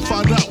 Come to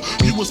find out,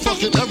 you was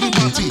fucking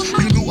everybody.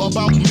 You knew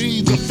about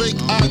me, the fake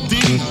ID.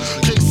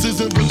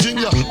 Cases in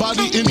Virginia,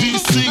 body in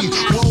DC.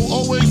 Whoa,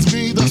 always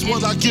me, that's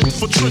what I get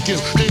for tricking.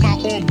 Came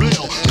out on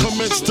bail,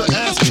 commenced to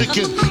ass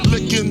kicking.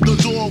 Licking the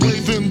door,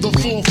 waving the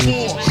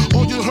 4-4.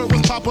 All you heard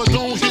was Papa,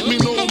 don't hit me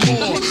no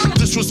more.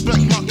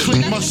 Disrespect my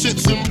clique, my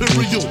shit's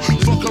imperial.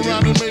 Fuck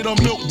around and made a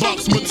milk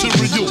box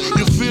material.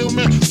 You feel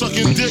me?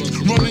 Sucking dick,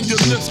 running your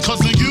lips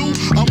cause of you.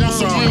 I'm on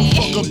some real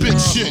fuck a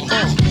bitch shit.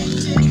 I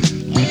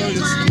know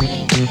you're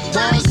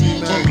why is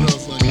he mad?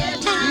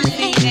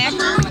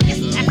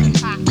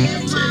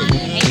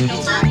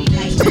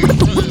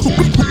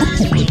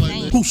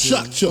 Who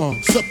shot ya?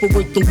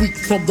 Separate the weak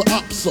from the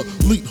opsa.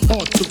 Leap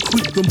hard to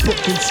creep them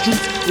Brooklyn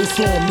streets. It's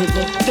on,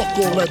 nigga. Fuck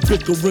all that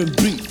bickering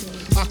beef.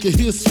 I can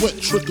hear sweat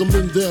trickling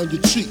down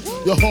your cheek.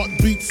 Your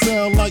heartbeat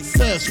sound like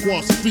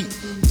Sasquatch feet.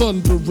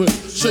 Thundering,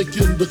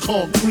 shaking the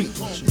concrete.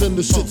 Then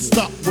the shit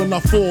stopped when I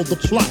fall the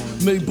plot.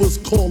 Neighbors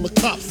call the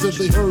cops, said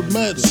they heard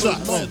mad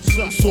shots.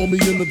 Saw me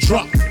in the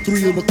drop,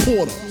 3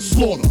 1/4.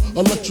 Slaughter,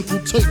 electrical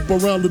tape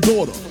around the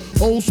daughter.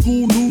 Old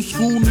school, new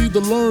school, need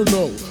to learn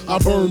though. I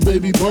burn,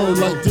 baby, burn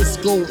like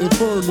disco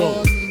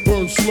inferno.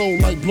 Burn slow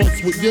like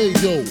blunts with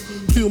yayo.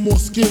 Peel more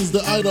skins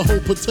than Idaho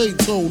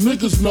potato.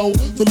 Niggas know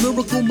the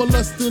lyrical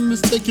molesting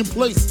is taking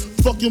place.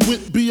 Fucking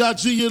with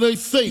B.I.G. it ain't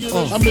safe.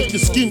 I make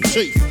your skin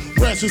chafe.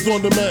 Rashes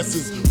on the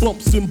masses,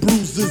 bumps and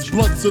bruises,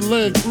 blunts and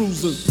Land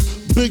Cruisers.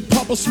 Big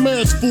Papa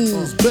smash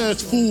fools,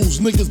 bash fools.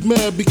 Niggas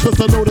mad because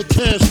I know the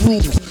cash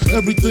rules.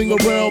 Everything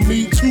around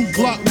me, 2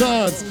 Glock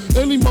 9s.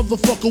 Any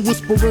motherfucker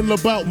whispering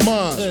about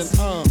mine.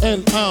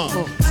 And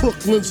I'm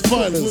Brooklyn's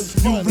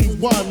finest. You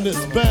rewind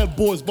this, bad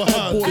boys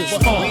behind this.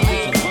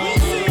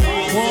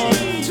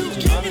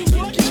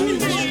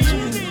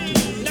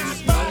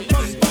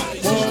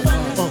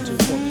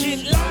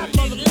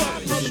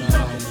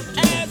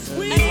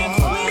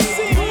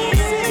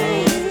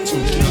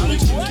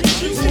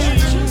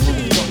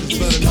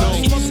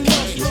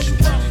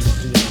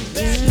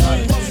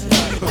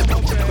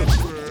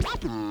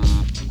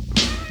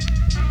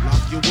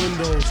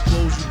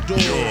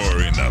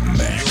 You're in the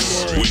mix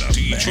with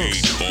DJ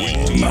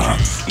Paul.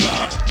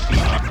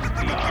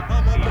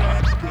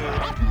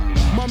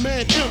 My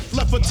man Imp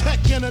left a tech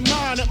and a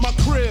 9 at my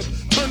crib.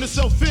 Turned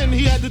himself in,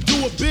 he had to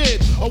do a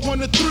bid. A 1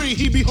 to 3,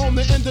 he be home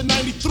the end of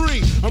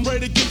 93. I'm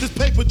ready to get this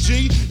paper,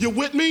 G. You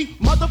with me?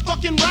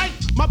 Motherfucking right.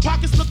 My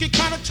pockets looking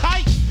kinda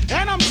tight.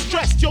 And I'm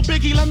stressed. Yo,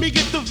 Biggie, let me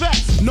get the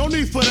vest. No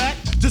need for that.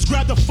 Just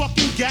grab the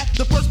fucking gap.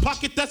 The first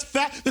pocket that's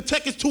fat. The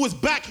tech is to his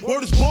back.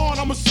 Word is born,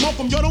 I'ma smoke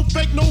him. Yo, don't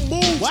fake no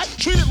move. What?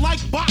 Treat it like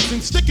boxing.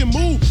 Stick and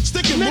move.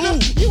 Stick and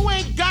move. You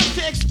ain't got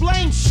to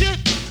explain shit.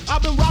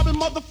 I've been robbing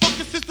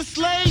motherfuckers since the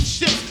slave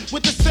shit.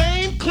 With the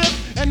same clip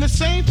and the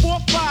same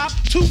 4-5.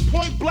 2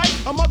 point blank.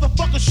 A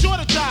motherfucker sure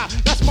to die.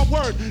 That's my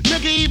word.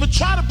 Nigga even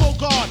try to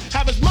bogart.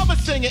 Have his mother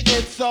singing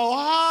It's So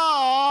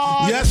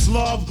Hard. Yes,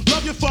 love.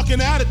 Love your fucking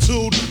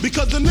attitude.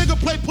 Because the nigga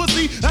play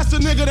pussy. That's the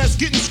nigga that's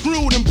getting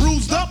screwed and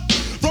bruised up.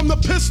 From the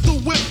pistol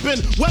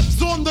whipping, webs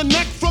on the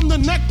neck from the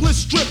necklace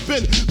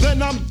stripping.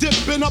 Then I'm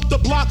dipping up the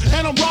block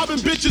and I'm robbing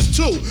bitches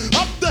too.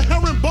 Up the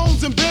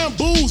herringbones and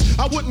bamboos.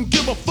 I wouldn't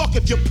give a fuck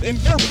if you're in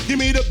here. Give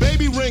me the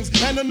baby rings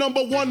and the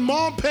 #1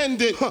 mom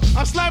pendant.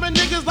 I'm slamming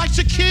niggas like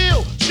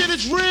Shaquille. Shit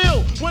is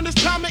real. When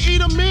it's time to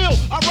eat a meal,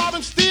 I rob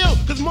and steal.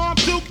 Cause Mom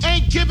Duke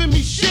ain't giving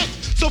me shit.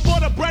 So for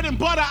the bread and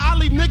butter, I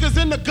leave niggas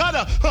in the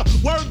gutter.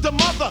 Word to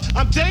mother,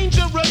 I'm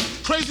dangerous.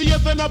 Crazier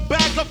than a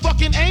bag of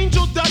fucking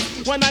angel dust.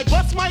 When I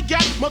bust my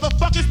gap,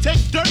 motherfuckers take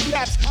dirt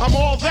naps. I'm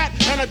all that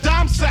and a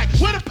dime sack.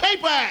 Where the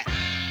paper at?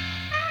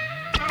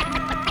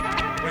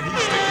 When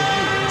he's sticking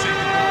you,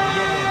 taking all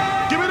your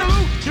money. Give me the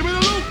loot, give me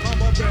the loot.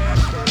 I'm a bad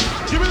boy.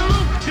 Give me the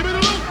loot, give me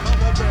the loot.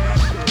 I'm a bad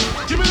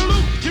boy. Give me the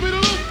loot, give me the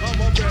loot.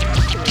 I'm a bad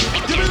boy.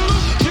 Give me the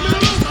loot, give me the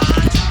loot.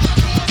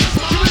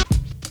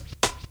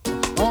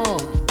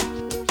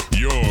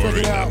 You're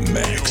in the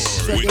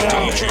mix with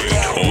DJ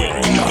Paul.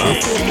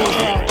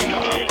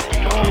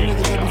 All the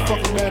niggas that be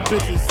fucking mad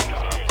bitches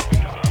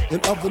in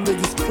other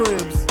niggas'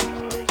 cribs.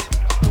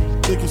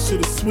 Thinking shit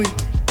is sweet.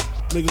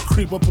 Nigga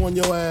creep up on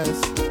your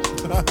ass.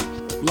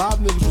 Live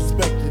niggas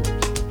respect it.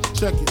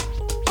 Check it.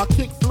 I I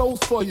kick flows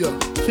for ya,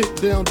 kick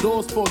down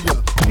doors for ya.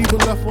 Even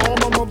left all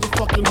my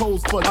motherfucking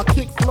hoes for ya. I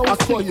kick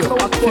flows for ya,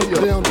 I kick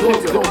down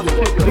doors for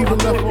ya. Even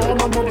left all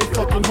my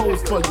motherfucking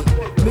hoes for ya.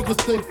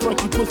 Niggas think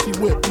Frankie pussy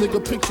whip, nigga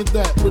picture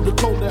that with the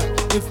Kodak.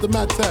 It's the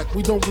Mattack,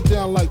 we don't get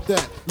down like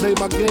that. Lay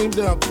my game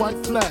down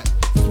quite flat.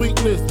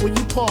 Sweetness, when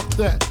you park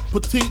that.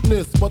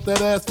 Petiteness, but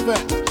that ass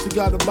fat. She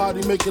got a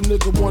body, make a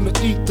nigga wanna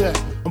eat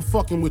that. I'm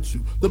fucking with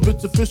you. The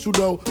bitch official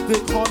though,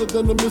 dick harder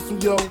than the missile,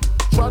 yo.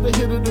 Try to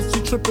hit it if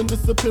she trippin',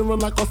 disappearing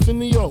like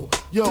Arsenio.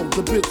 Yo,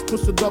 the bitch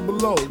push a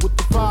double O with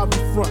the 5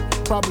 in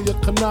front. Probably a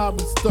conniving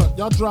stunt.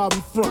 Y'all drive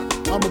in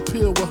front. I'ma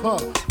peel with her,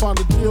 find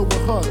a deal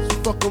with her. She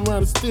fuck around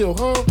and steal,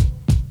 huh?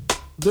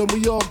 Then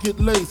we all get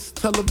laced.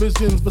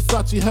 Televisions,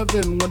 Versace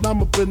heaven. When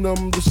I'm up in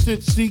them, the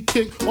shit she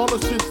kick, all the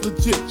shit's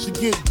legit. She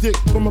get dick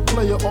from a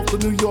player off the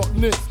New York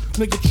Knicks.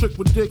 Nigga trick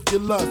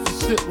ridiculous,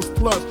 the shit was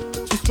plush.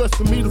 She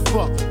stressing me to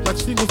fuck, like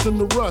she was in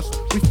the rush.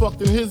 We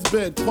fucked in his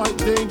bed, quite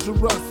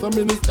dangerous. I'm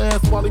in his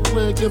ass while he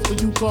play against the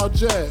Utah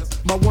Jazz.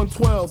 My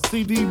 112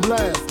 CD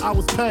blast, I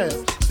was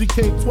passed. She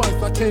came twice,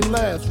 I came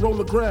last, roll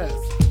the grass.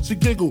 She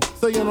giggled,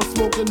 saying I'm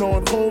smoking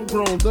on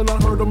homegrown. Then I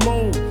heard her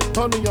moan,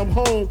 honey, I'm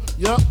home,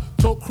 yup.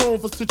 Told Chrome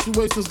for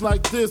situations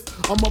like this.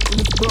 I'm up in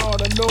this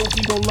broad, I know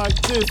he don't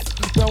like this.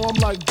 Now I'm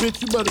like,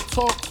 bitch, you better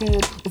talk to him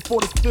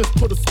before this fist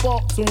put a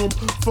spark to him.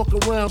 Fuck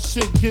around,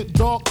 shit get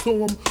dark to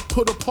him.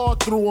 Put a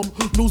part through him,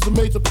 lose a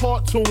major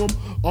part to him.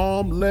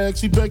 Arm, leg,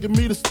 she begging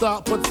me to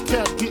stop, but the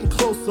cat getting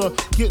closer,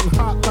 getting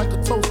hot like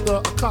a toaster.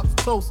 I cop the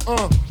toast,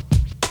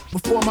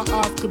 Before my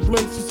eyes could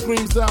blink, she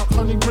screams out,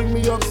 honey, bring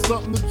me up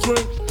something to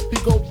drink. He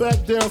go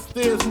back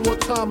downstairs, more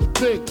time to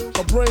think.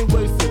 My brain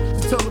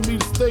racing, she's telling me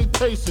to stay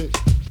patient.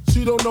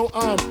 She don't know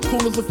I'm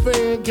cool as a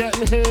fan, gat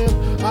in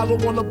hand. I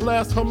don't wanna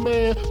blast her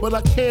man, but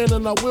I can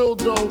and I will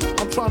though.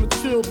 I'm trying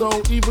to chill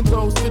though, even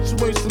though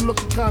situation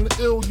looking kinda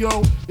ill,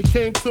 yo. It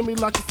came to me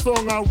like a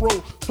song I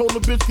wrote. Told the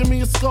bitch, give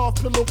me a scarf,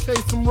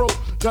 pillowcase, and rope.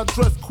 Got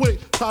dressed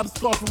quick, tied a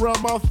scarf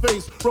around my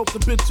face. Roped the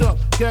bitch up,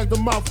 gagged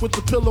her mouth with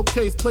the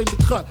pillowcase. Played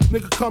the cut,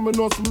 nigga coming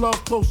on some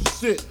love potion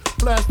shit.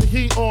 Flashed the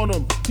heat on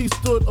him, he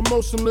stood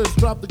emotionless.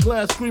 Dropped the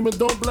glass, screaming,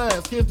 don't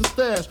blast. Here's the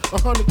stash,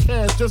 100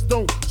 cash, just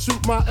don't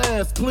shoot my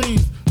ass,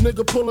 please.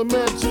 Nigga pulling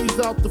mad G's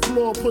out the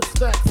floor, put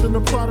stacks in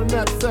the Prada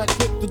knapsack,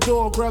 hit the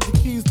door, grab the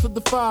keys to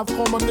the 5,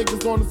 call my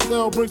niggas on the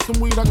cell, bring some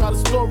weed, I got a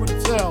story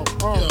to tell.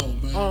 Yo,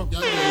 man, y'all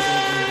niggas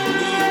ain't gonna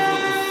believe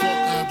what the fuck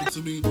happened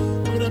to me.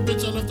 Remember that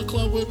bitch I left the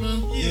club with,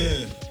 man?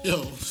 Yeah. Yo.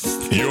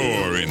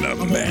 You're in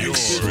the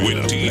mix with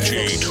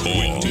DJ Tom.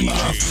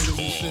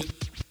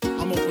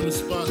 I'm up in the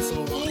spot,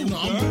 so I don't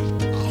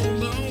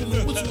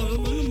know which one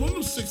of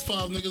them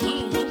 6'5" niggas, I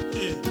don't know.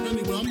 Yeah.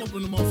 Anyway, I'm up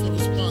in the motherfucking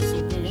spot, so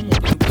boom, I'm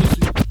up in the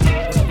pussy.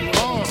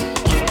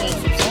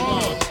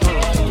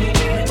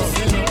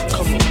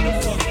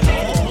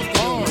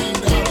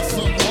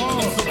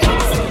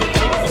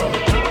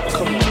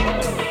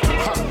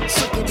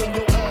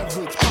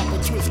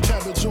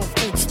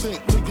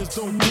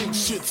 Don't think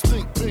shit,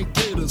 stink pink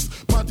gators.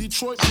 My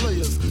Detroit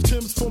players,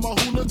 Tim's for my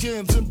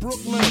hooligans in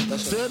Brooklyn.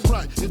 That's dead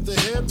right, if the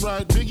head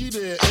right, Biggie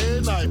there,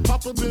 every night.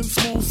 Papa been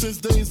smooth since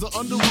days of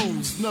under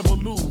rules. Never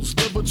lose,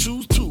 never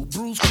choose to.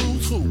 Bruise,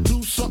 cruise, who?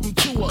 Do something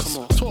to us.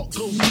 Talk,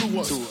 go through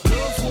us.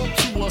 Girls want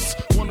to us,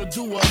 wanna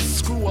do us,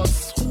 screw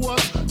us, who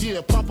us?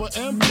 Yeah, Papa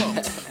and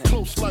Pump.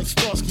 Close like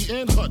Starsky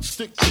and Hutch,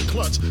 stick to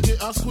clutch. Yeah,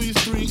 I squeeze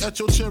 3 at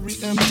your cherry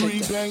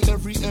M3. Bang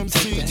every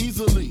MC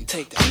easily.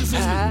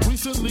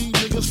 Recently,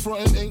 niggas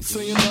frontin' ain't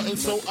saying nothing,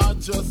 so I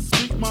just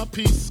speak my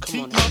peace,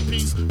 keep my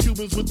peace.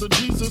 Cubans with the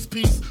Jesus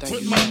peace,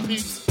 with my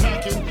peace.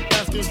 Packing,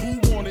 asking who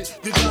want it.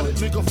 You got it,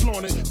 nigga,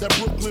 flaunt it. That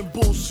Brooklyn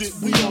bullshit,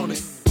 we on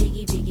it.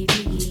 Biggie, biggie,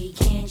 biggie,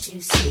 can't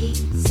you see?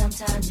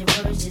 Sometimes your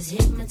words just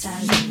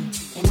hypnotize me,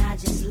 and I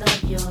just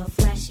love your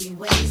flashy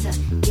ways. I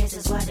guess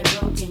that's why they're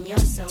broken, you're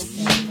so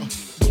fake.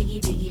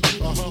 Biggie, biggie,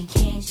 biggie,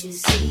 can't you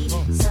see?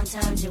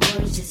 Sometimes your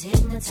words just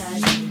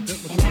hypnotize me,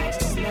 and I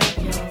just love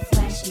your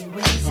flashy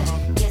ways.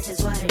 I guess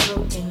that's why they're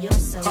broken, you're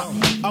so fake.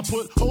 I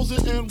put hoes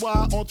in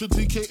NY onto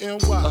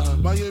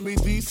DKNY. Miami,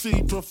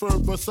 DC, prefer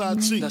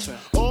Versace. That's right.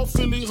 All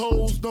Philly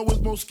hoes know it's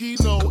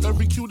Moschino.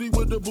 Every cutie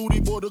with a booty,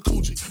 boy, the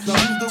coochie. Now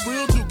who's the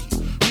real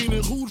dookie?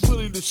 Meaning who's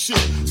really the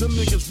shit? Them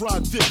niggas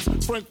ride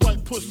dicks. Frank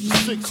White push the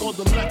 6 on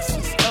the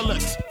Lexus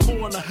LX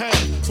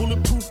 4.5.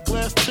 Bulletproof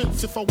glass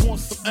tips if I want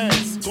some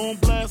ass. Gon'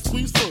 blast,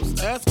 squeeze first,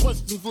 ask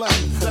questions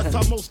last. That's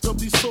how most of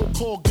these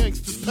so-called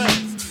gangsters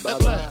pass.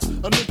 At last,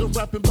 a nigga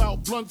rapping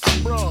about blunts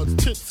and broads,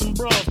 tits and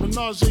bras,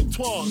 menage a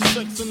trois,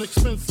 sex and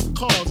expensive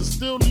cars, and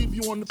still leave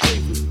you on the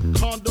pavement.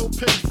 Condo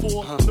paid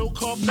for, no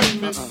car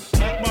payment.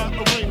 At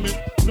my arraignment,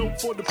 note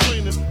for the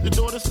plaintiff. Your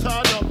daughter's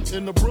tied up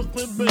in the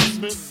Brooklyn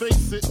basement.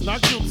 Face it,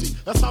 not guilty.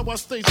 That's how I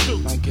stay true.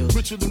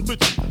 Richer than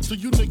richer, so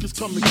you niggas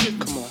come and get.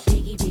 Come on.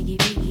 Biggie, biggie,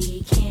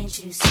 biggie,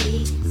 can't you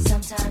see?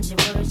 Sometimes your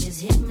words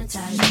just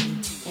hypnotize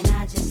me, and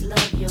I just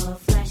love your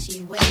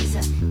flashy ways.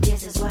 I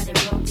guess that's why they're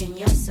broken,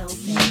 you're so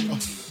fake.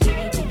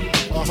 Biggie, biggie,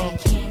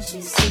 biggie, can't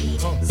you see?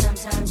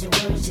 Sometimes your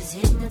words just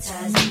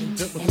hypnotize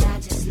me, and I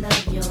just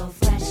love your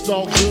flashy ways. It's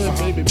all good,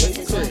 baby,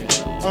 baby.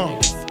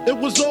 It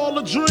was all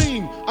a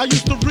dream. I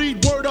used to read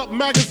Word Up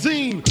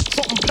magazine,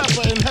 Salt and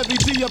Pepper and Heavy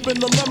D up in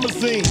the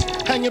limousine,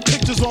 hanging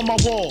pictures on my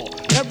wall.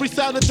 Every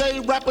Saturday,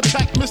 rap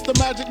attack Mr.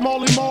 Magic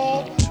Marley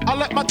Marl. I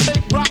let my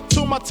tape rock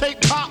till my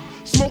tape pop.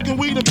 Smoking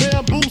weed and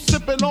bamboo,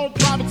 sipping on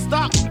private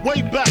stock.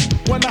 Way back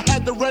when I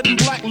had the red and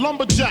black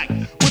lumberjack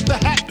with the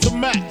hat to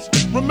match.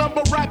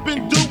 Remember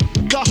rapping Duke?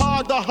 The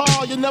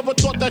hard, you never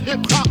thought that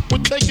hip-hop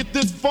would take it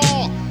this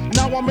far.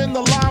 Now I'm in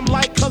the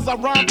limelight cause I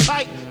rhyme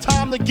tight.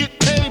 Time to get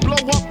paid, blow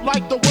up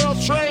like the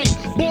world trade.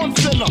 Born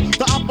sinner,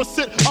 the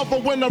opposite of a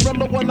winner.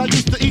 Remember when I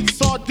used to eat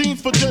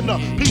sardines for dinner?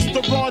 Peace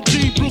to Ron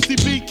G, Brucey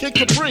B, Kid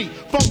Capri,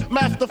 Funk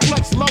Master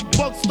Flex, Love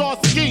Bug, Star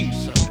Ski.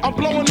 I'm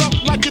blowing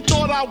up like you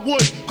thought I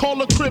would.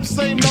 Call a crib,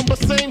 same number,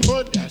 same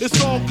hood.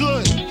 It's all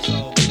good.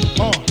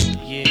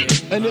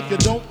 And if you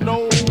don't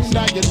know,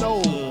 now you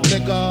know,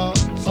 nigga.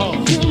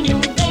 You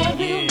know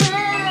very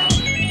well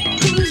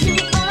who you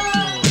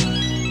are.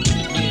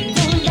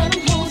 Don't let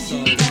 'em hold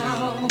you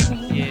down.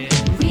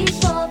 Reach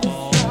for the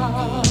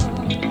stars.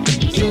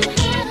 You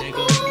had a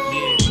goal,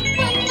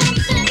 but not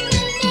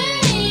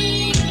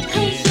suddenly.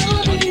 'Cause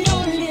you're the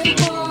only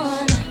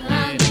one.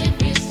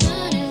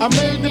 I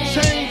made the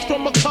change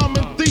from a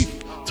common thief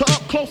to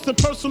up close and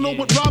personal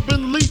with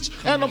Robin Leach.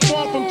 And I'm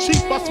far from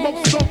cheap, I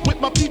smoke skunk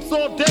with my peeps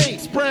all day.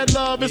 Spread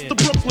love, it's the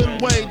Brooklyn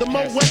way. The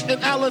Moet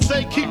and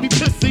Alizé keep me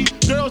pissy.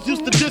 Girls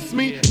used to diss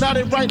me, now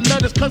they write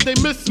letters cause they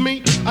miss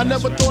me. I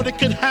never thought it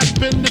could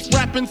happen, this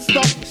rapping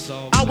stuff.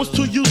 I was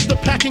too used to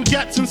packing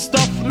gats and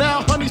stuff.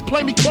 Now honeys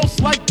play me close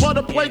like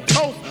butter play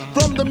toast.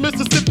 From the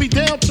Mississippi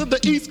down to the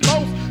East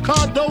Coast.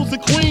 Condos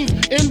in Queens,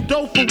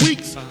 Indo for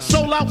weeks.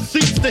 Sold out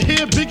seats to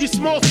hear Biggie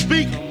Small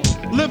speak.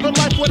 Living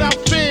life without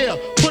fear,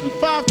 putting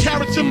 5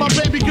 carats in my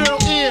baby girl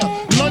ear.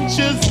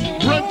 Lunches,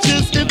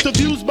 brunches,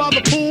 interviews by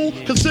the pool.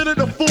 Considered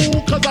a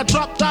fool cause I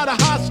dropped out of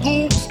high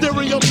school.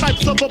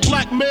 Stereotypes of a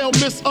black male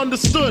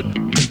misunderstood.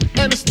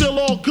 And it's still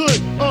all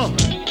good,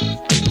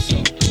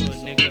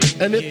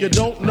 And if you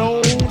don't know,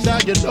 now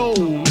you know,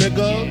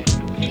 nigga.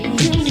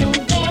 You know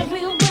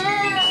very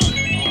well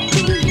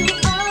who you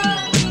are.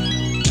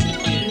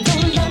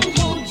 Don't let 'em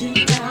hold you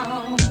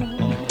down.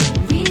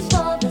 Reach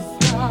for the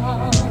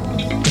stars.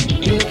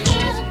 You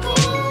had a goal,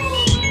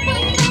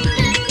 but not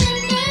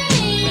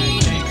suddenly.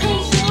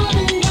 'Cause you're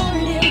the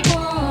only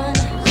one.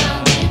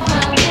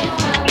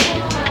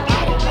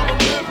 I don't wanna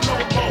live no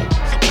more.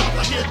 Sometimes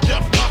I hear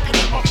death knocking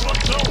at my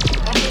front door.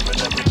 I'm living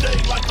every day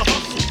like a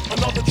hustle,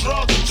 another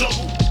drug to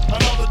juggle,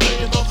 another day,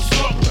 another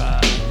struggle.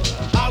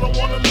 I don't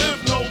wanna live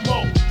no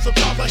more.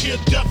 Sometimes I hear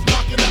death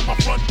knocking at my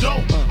front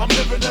door. I'm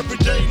living every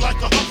day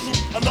like a hustle,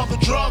 another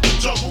drug to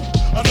juggle,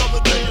 another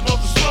day,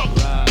 another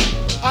struggle.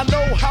 I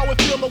know how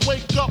it feel to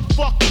wake up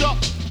fucked up,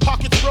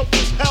 pockets broke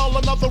as hell,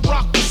 another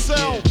rock to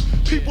sell.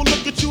 People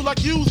look at you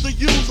like you's the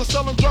user,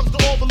 selling drugs to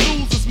all the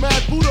losers,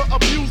 mad Buddha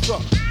abuser.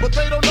 But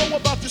they don't know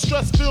about your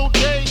stress-filled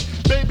day.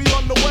 Baby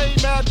on the way,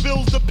 mad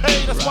bills to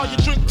pay. That's why you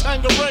drink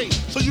Tanqueray,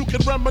 so you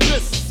can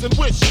reminisce and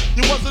wish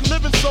you wasn't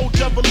living so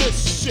devilish.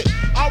 Shit,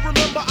 I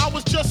remember I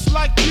was just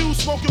like you,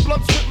 smoking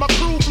blunts with my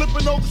crew,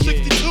 flipping over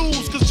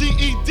 62s. Cause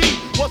GED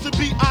wasn't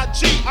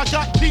B.I.G. I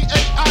got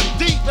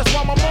P.A.I.D. That's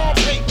why my mom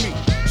hate me.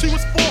 She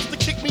was forced to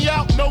kick me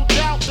out, no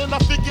doubt. Then I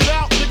figured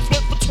out niggas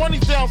went for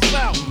 20s down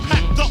south.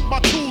 Packed up my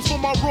tools for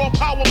my raw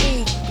power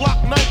move. Glock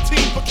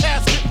 19 for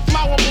casket and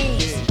flower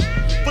moves.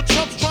 For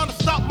Trump's trying to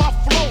stop my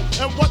flow.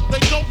 And what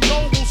they don't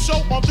know will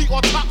show on the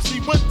autopsy.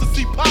 Went to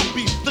see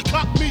Poppy to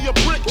cop me a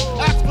brick.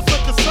 Asked for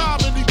some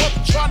consignment, he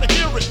wasn't trying to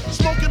hear it.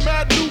 Smoking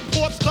mad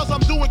Newports cause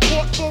I'm doing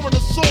court for an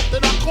assault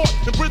that I caught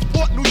in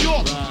Bridgeport, New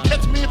York.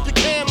 Catch me if you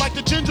can like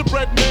the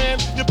gingerbread man.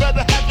 You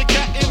better have your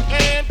gat in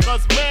hand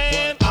cause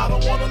man, I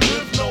don't wanna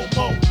live no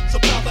more.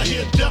 Sometimes I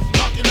hear death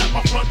knocking at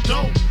my front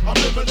door. I'm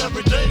living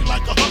every day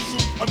like a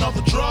hustle,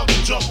 another drug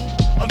to juggle,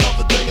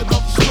 another day,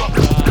 another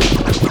struggle.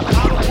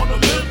 I don't wanna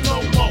live no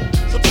more.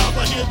 Sometimes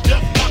I hear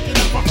death knocking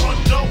at my front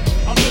door.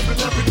 I'm living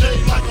every day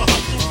like a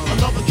hustle,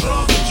 another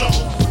drug to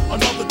juggle,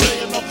 another day,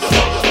 another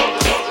struggle.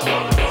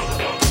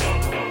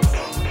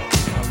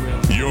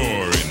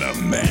 You're in the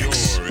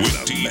mix with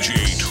DJ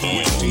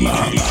Tom.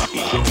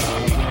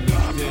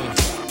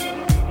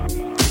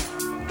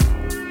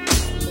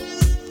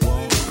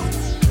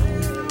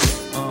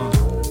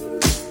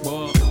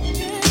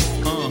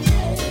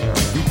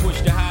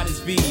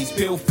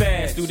 Peel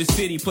fast through the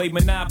city, play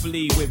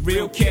Monopoly with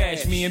real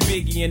cash. Me and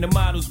Biggie and the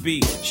models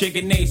be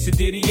shaking Nace to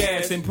Diddy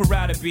ass and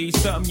Parada be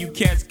something you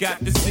cats got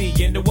to see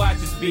and the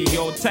watches be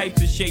all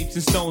types of shapes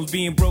and stones.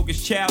 Being broke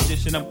is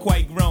childish and I'm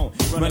quite grown.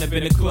 Run up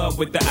in the club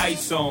with the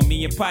ice on,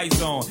 me and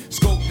Pies on.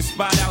 Scope the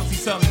spot out, see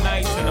something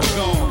nice and I'm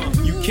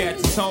gone. You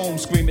cats is home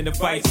screaming the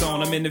fights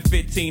on. I'm in the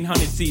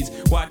 1500 seats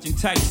watching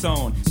tights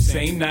on.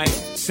 Same night,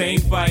 same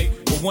fight,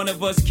 but one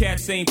of us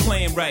cats ain't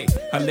playing right.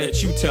 I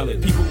let you tell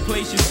it. People,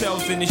 place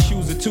yourselves in the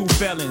shoes of two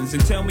felons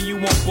and tell me you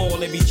won't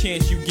ball every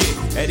chance you get.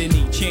 At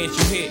any chance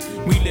you hit,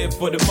 we live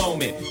for the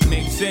moment.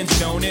 Makes sense,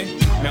 don't it?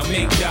 Now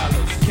make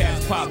dollars.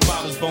 Cats pop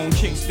bottles, bone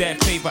chicks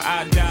that favor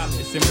our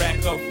dollars and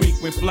rack up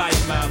frequent flight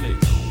mileage.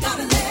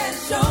 Gotta let it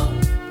show.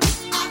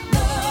 I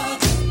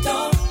love you,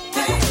 don't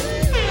care.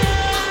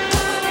 I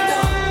love you,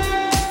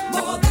 don't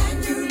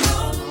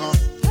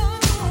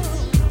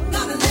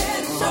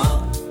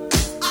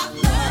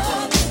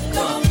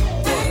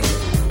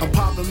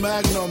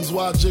is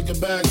why I jig and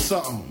bag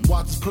something.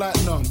 Watch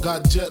platinum,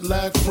 got jet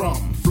lag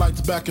from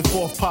flights back and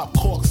forth. Pop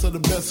corks are the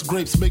best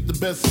grapes, make the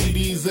best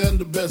CDs and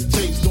the best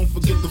tapes. Don't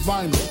forget the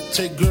vinyl.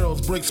 Take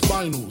girls, break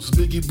spinals.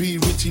 Biggie B,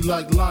 Richie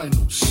like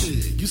Lionel.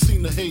 Shit, you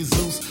seen the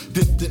Jesus,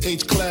 dip the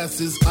H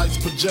classes, ice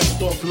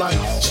project off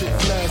lights,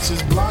 shit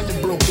flashes, blind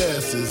and broke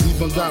asses.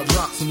 Even got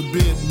rocks in the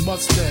beard and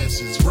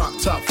mustaches, rock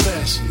top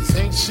fashions.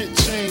 Ain't shit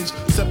changed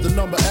except the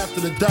number after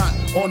the dot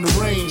on the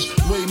range.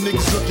 Way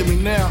niggas look at me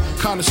now,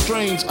 kinda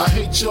strange. I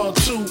hate y'all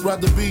too,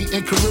 rather be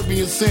in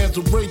Caribbean sands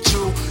with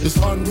Rachel. It's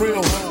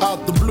unreal,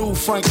 out the blue,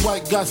 Frank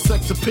White got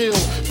sex appeal.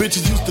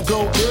 Bitches used to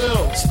go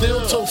ill,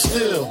 still toe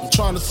still.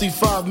 Trying to see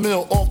 5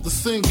 mil off the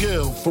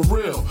single, for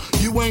real.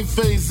 You ain't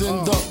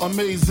phasing the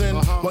amazing,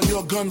 while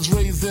your gun's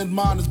raising,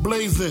 mine is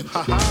blazing.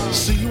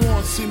 See you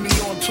on, see me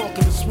on,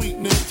 talking to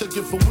sweetness, take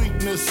it for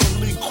weakness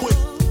and leave quick.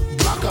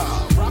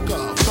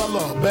 Rocker,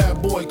 fella,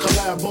 bad boy,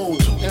 collabo,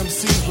 2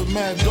 MCs with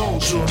mad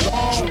gold. I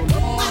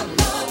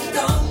love you,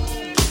 don't,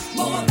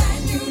 more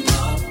than you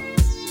know.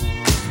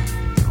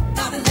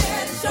 Gotta let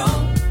it show.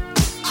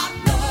 I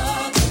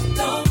love you,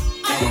 don't,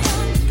 I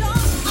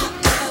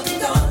love you,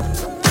 don't,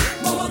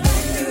 more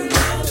than you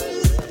know.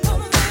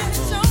 Gotta let it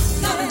show,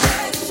 gotta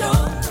let it show.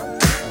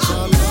 I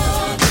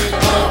love you.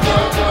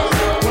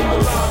 When the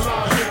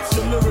line hits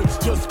your lyrics,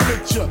 just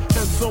picture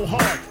head so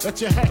hard that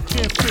your hat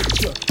can't fit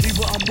you.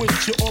 Either I'm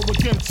with you or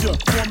against you.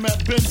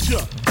 Format bent you.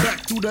 Back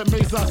through that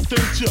maze I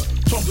sent you.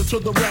 Talking to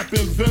the rap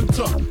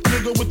inventor.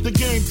 Nigga with the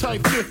game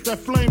type fifth, that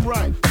flame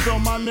right. Spell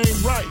my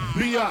name right.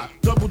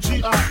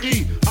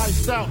 B-I-double-G-I-E.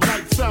 Iced out,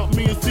 lights out,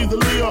 me and C the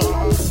Leo.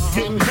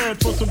 Getting head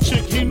for some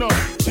chick he know.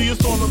 See,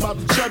 it's all about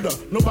the cheddar.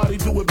 Nobody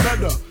do it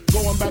better.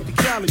 Going back to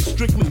Cali,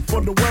 strictly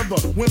for the weather.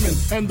 Women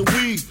and the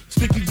weed,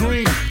 sticky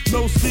green.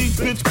 No seed,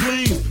 bitch,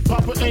 please.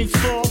 Papa ain't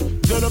soft,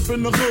 dead up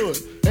in the hood.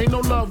 Ain't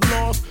no love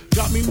lost,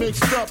 got me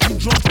mixed up. You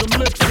drunk them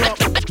lips up.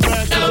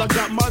 Mad cause I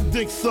got my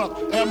dick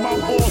sucked and my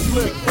balls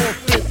licked.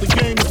 Forfeit, the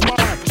game is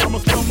mine. I'ma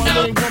spell my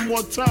name one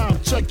more time.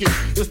 Check it,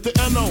 it's the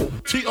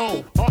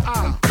N-O-T-O-R-I-O-U-S.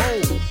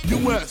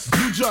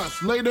 You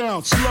just lay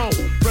down slow.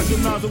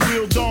 Recognize the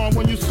real dawn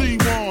when you see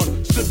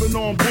one. Sipping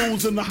on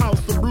booze in the house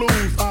of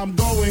blues. I'm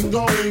going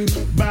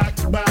back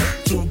to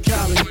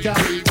Cali.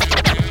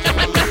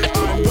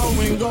 I'm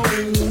going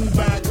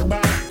back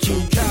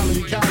to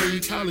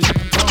Cali.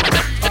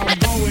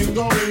 I'm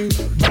going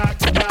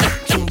back to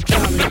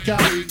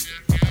Cali.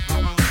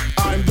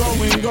 I'm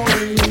going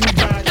back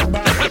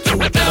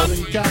to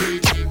Cali.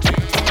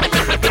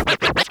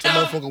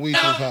 Motherfucking weed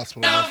to the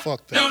hospital, man.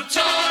 Fuck that.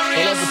 So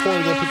I'm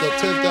reporting to go pick up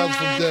 10,000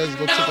 from Dez,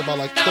 go take about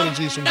like 20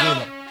 G's from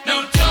Gino. So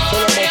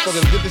that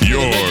motherfucker get this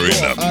You're in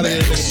the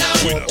mix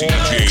with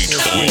DJ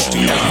Tom.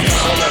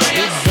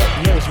 Big butt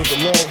nurse with the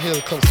long hair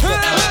that comes suck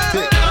my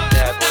dick.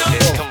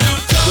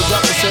 The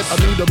doctor said I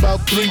need about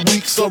 3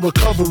 weeks of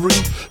recovery,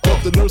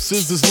 but the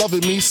nurses is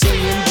loving me,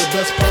 saying the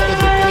best part of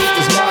the day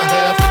is my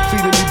half,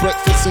 feeding me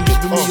breakfast and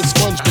giving me a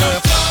sponge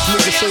bath.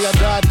 Niggas say I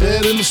died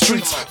dead in the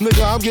streets.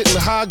 Nigga, I'm getting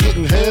high,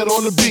 getting head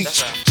on the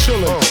beach,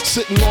 chillin',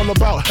 sitting on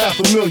about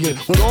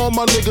 $500,000 with all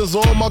my niggas,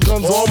 all my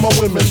guns, all my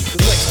women.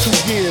 The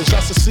next 2 years, I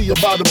should see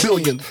about $1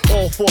 billion,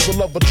 all for the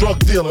love of drug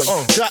dealing.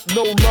 Got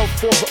no love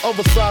for the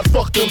other side,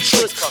 fuck them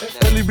tricks.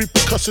 Any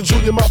repercussions,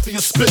 Junior Mafia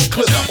spit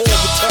clip all the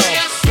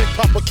time. Big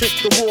Papa kick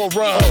the raw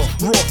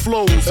rhymes, raw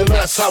flows, and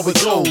that's how it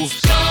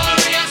goes.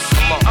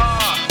 Come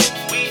on.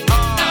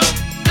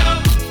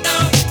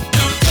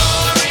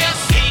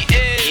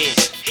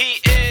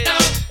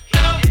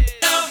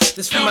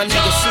 This for my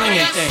niggas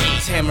slinging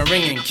things,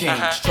 hammer-ringing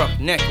kings, truck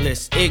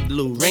necklace,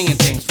 igloo, ringing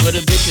things. For the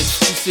bitches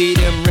who see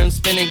them rims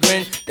spinning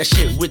grin, that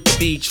shit with the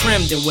B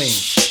trimmed and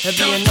wings.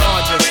 Heavy and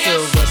larger,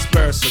 silver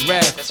spurs to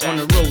wrath. On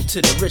the road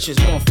to the riches,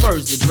 more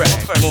furs to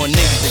drag. More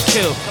niggas to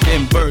kill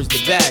than birds to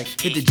bag.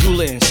 Hit the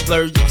jeweler and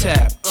splurge the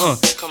tab.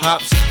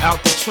 Hops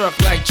out the truck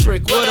like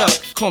Trick, what up?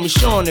 Call me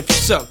Sean if you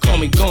suck, call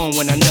me gone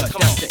when I nut.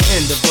 That's the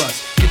end of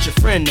us. Get your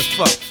friend to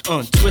fuck,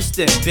 twist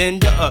and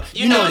bend her up.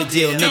 You know the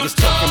deal, niggas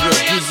talking real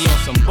greasy on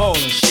some ball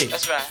and shit.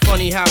 That's right.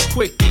 Funny how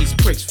quick these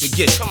pricks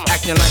forget.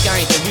 Acting like I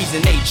ain't the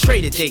reason they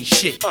traded they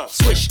shit.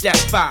 Switch that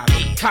 5,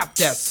 cop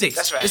that 6.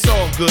 That's right. It's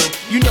all good,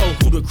 you know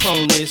who the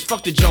crone is.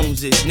 Fuck the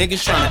Joneses,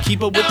 niggas trying to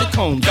keep up with the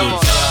Cones.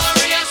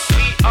 Notorious,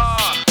 we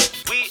are.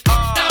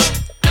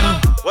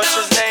 What's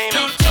his name?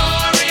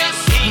 Notorious,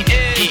 he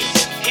is.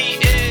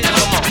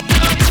 Come on,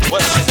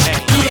 what's his name?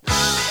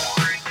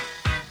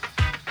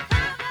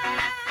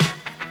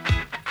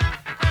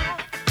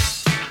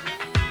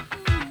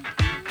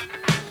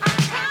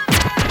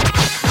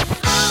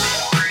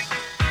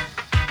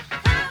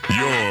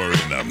 You're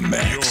in the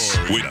mix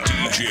with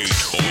DJ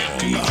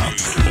Tom.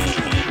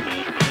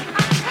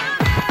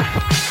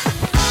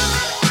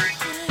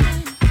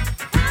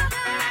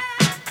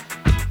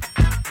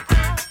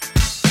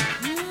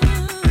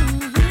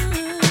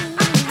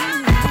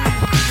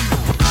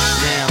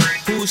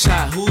 Who's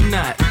hot, who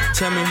not?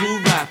 Tell me who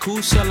rock stock?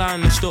 Who sell out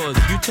in the stores?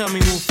 You tell me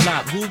who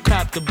flop, who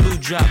cop the blue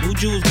drop, who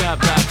jewels got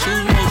blocks, who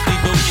mostly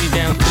Dolce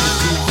down to the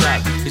two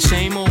drop. The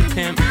same old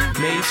pimp,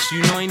 mace,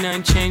 you know ain't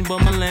nothing changed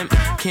but my limp.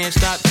 Can't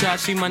stop till I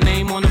see my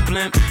name on the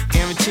blimp.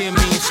 Guarantee a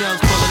million sales,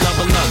 pull a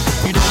level up.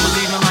 You don't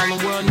believe in Harlem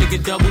World,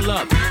 nigga, double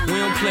up. We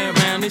don't play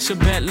around, it's a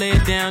bet, lay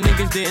it down.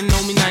 Niggas didn't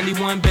know me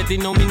 91, bet they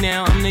know me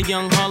now. I'm the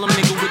young Harlem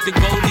nigga with the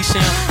Goldie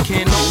sound.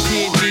 Can't no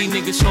PD,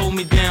 niggas hold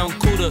me down.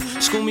 Cooler,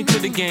 school me to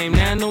the game,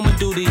 now I know my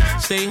duty.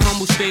 Stay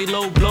humble, stay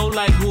low, blow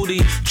like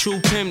Hootie. True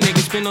pimp,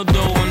 niggas spin no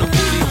dough on the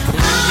booty. And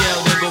when you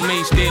yell, there go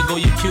Mace, there go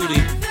you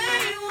cutie.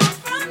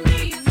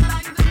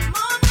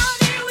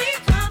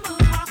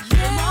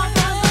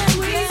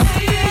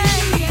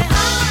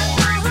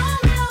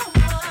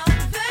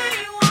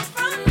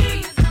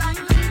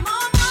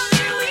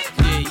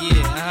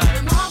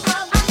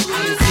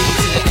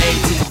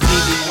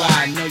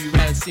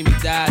 See me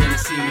die, then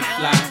see me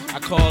fly. I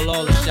call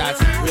all the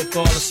shots, rip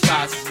all the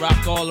spots,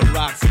 rock all the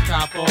rocks,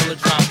 cop all the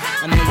drops.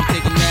 I know you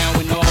thinking now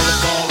when all the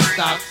balls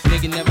stop.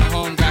 Nigga never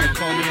home, gotta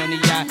call me on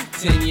the yacht.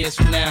 10 years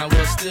from now,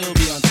 we'll still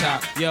be on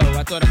top. Yo,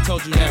 I thought I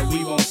told you that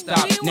we won't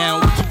stop. Now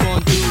what you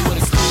gonna do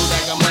with a crew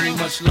that got money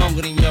much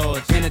longer than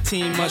yours, and a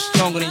team much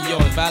stronger than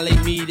yours?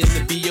 Violate me, this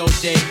a B.O.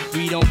 day.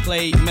 We don't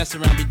play, mess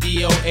around, be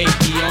D.O.A.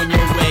 Be on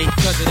your way,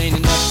 cause it ain't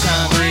enough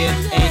time here.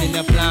 Ain't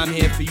enough lime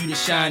here for you to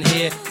shine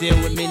here. Deal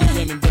with many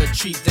women, but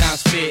treat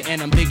down's fair.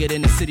 And I'm bigger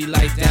than the city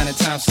lights down in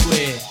Times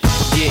Square.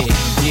 Yeah,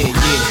 yeah,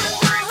 yeah.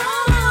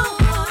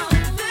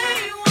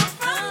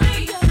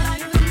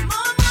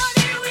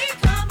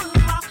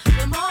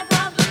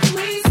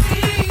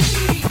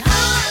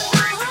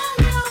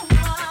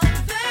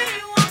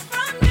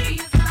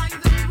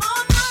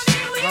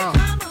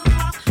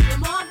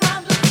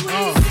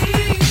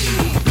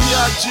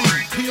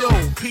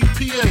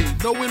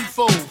 No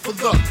info for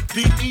the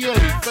DEA.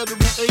 Federal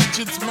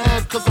agents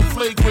mad cause I'm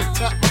flagrant.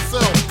 Tap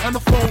myself and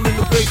the phone in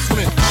the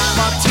basement.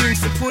 My team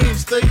supreme,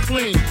 stay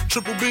clean.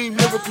 Triple beam,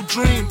 miracle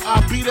dream.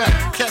 I'll be that.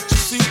 Catch a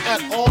seat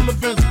at all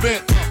events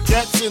bent.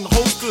 Gats in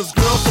holsters,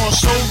 girls on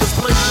shoulders.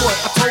 Playboy,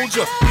 I told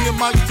ya, me and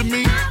Mike to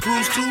me.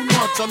 Bruise too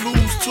much, I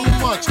lose too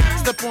much.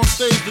 Step on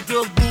stage, the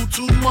girls boo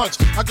too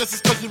much. I guess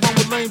it's cause you run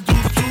with lame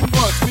dudes too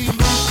much. Me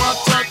lose my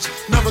touch,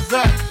 never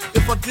that.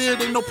 If I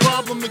did, ain't no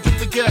problem to get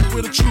the gap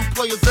where the true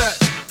players at.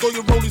 Throw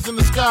your rollies in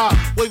the sky,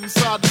 waving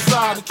side to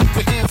side, and keep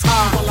your hands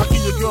high while I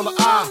give your girl an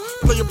eye.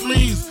 Player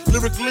please,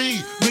 lyrically,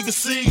 nigga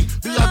C,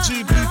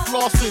 B.I.G.B.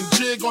 flossing,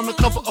 jig on the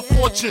cover of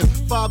Fortune,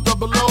 500.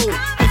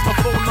 It's my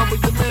phone number,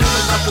 your man,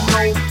 I got the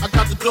know, I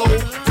got the dough,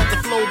 got the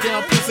flow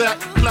down, pizzazz,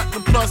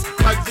 platinum plus,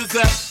 like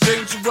Zizak,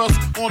 dangerous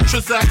on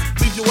Trizak,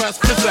 leave your ass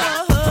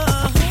pizzazz.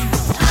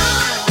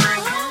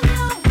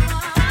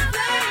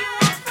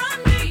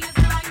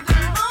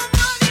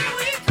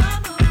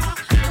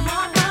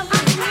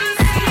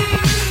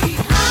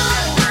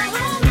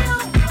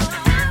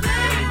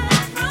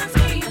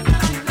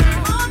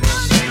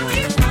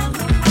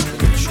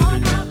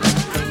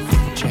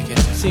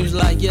 Seems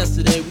like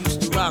yesterday we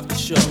used to rock the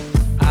show.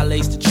 I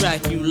laced the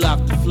track, you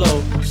locked the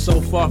flow.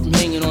 So far from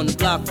hanging on the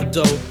block for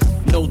dough.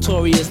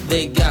 Notorious,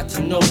 they got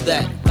to know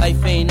that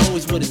life ain't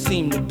always what it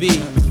seemed to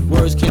be.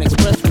 Words can't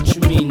express what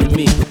you mean to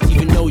me.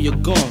 Even though you're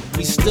gone,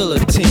 we still a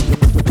team.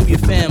 Through your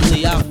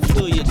family, I'll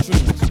fulfill your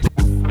dreams.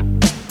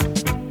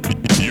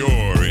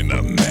 You're in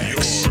the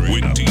mix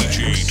with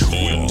DJ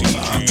Tall.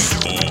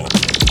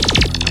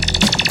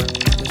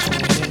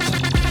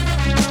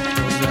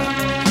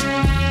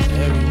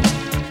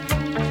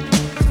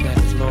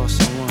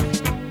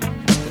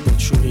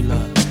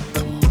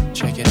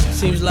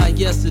 Seems like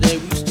yesterday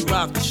we used to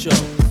rock the show.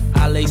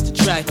 I laced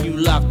the track, you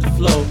locked the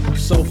flow.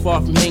 So far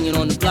from hanging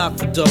on the block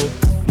for dough.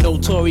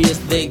 Notorious,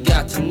 they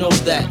got to know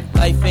that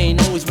life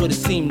ain't always what it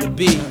seemed to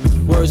be.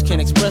 Words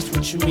can't express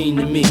what you mean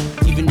to me.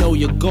 Even though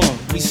you're gone,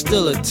 we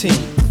still a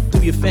team.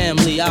 Through your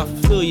family, I'll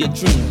fulfill your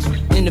dreams.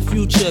 In the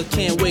future,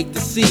 can't wait to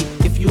see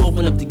if you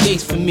open up the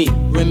gates for me.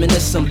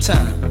 Reminisce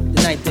sometime,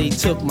 the night they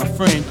took my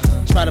friend.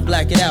 Try to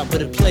black it out,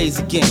 but it plays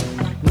again.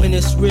 When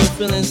it's real,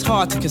 feeling's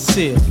hard to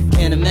conceal.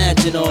 Can't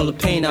imagine all the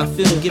pain I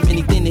feel. Give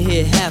anything to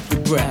hear half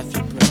your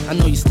breath. I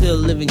know you're still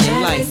living your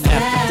life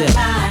after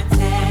death.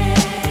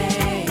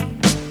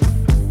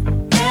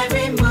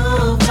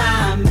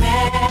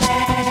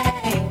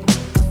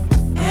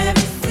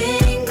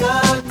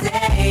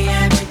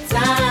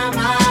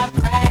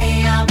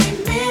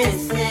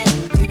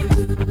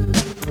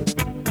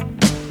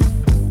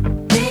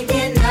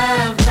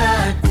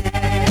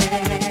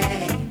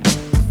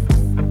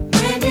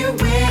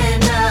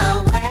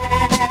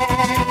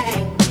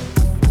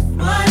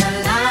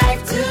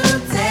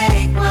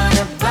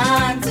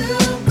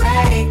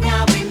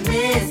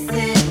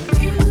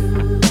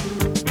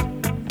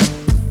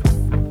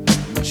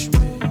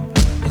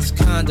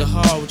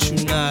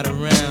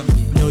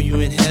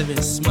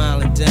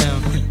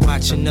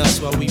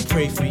 Us while we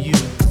pray for you.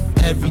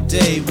 Every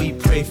day we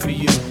pray for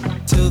you.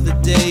 Till the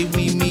day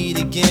we meet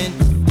again.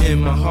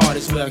 In my heart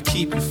is where I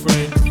keep you,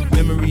 friend.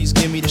 Memories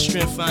give me the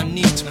strength I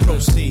need to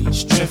proceed.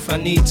 Strength I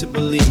need to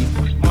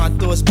believe. My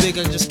thoughts big,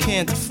 I just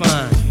can't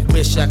define.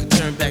 Wish I could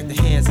turn back the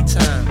hands of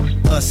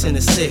time. Us in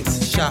the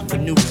six, shop for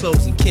new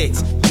clothes and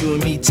kicks. You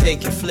and me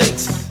taking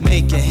flicks,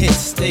 making hits,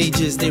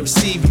 stages they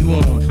receive you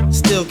on.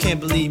 Still can't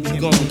believe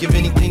you gone. Give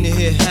anything to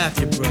hear half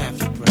your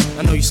breath.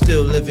 I know you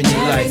still living your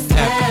life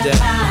after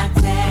death.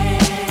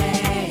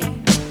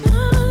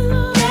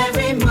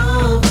 Every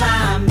move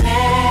I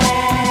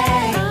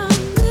make,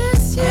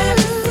 every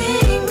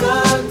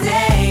single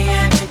day,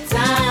 every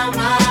time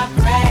I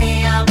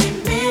pray, I'll be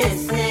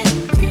missing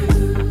you.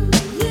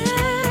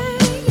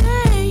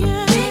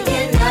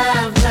 Thinking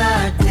of the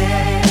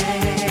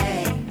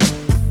day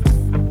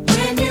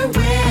when you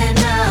went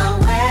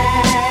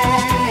away.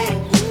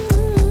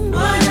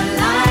 What a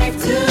life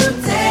to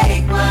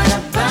take, what a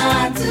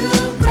bond to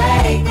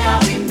break.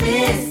 I'll be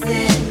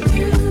missing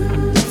you.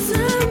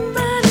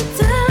 Somebody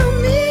tell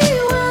me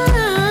why.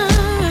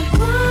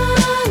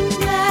 One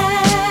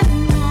that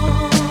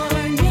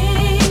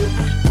morning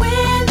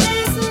when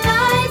this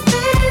life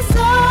is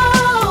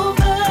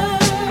over,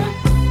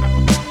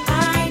 I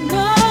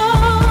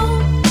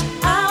know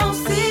I'll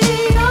see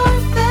your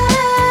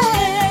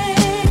face.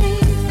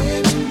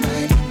 Every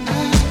night I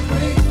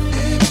pray,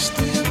 every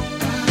step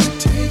I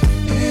take,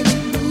 every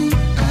move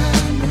I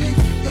make,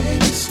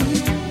 every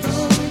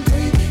single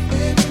day,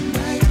 every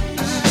night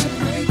I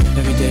pray.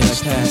 Every day that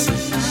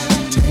passes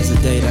is a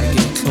day that I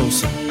get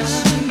closer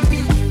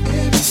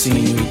to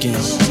seeing you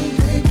again.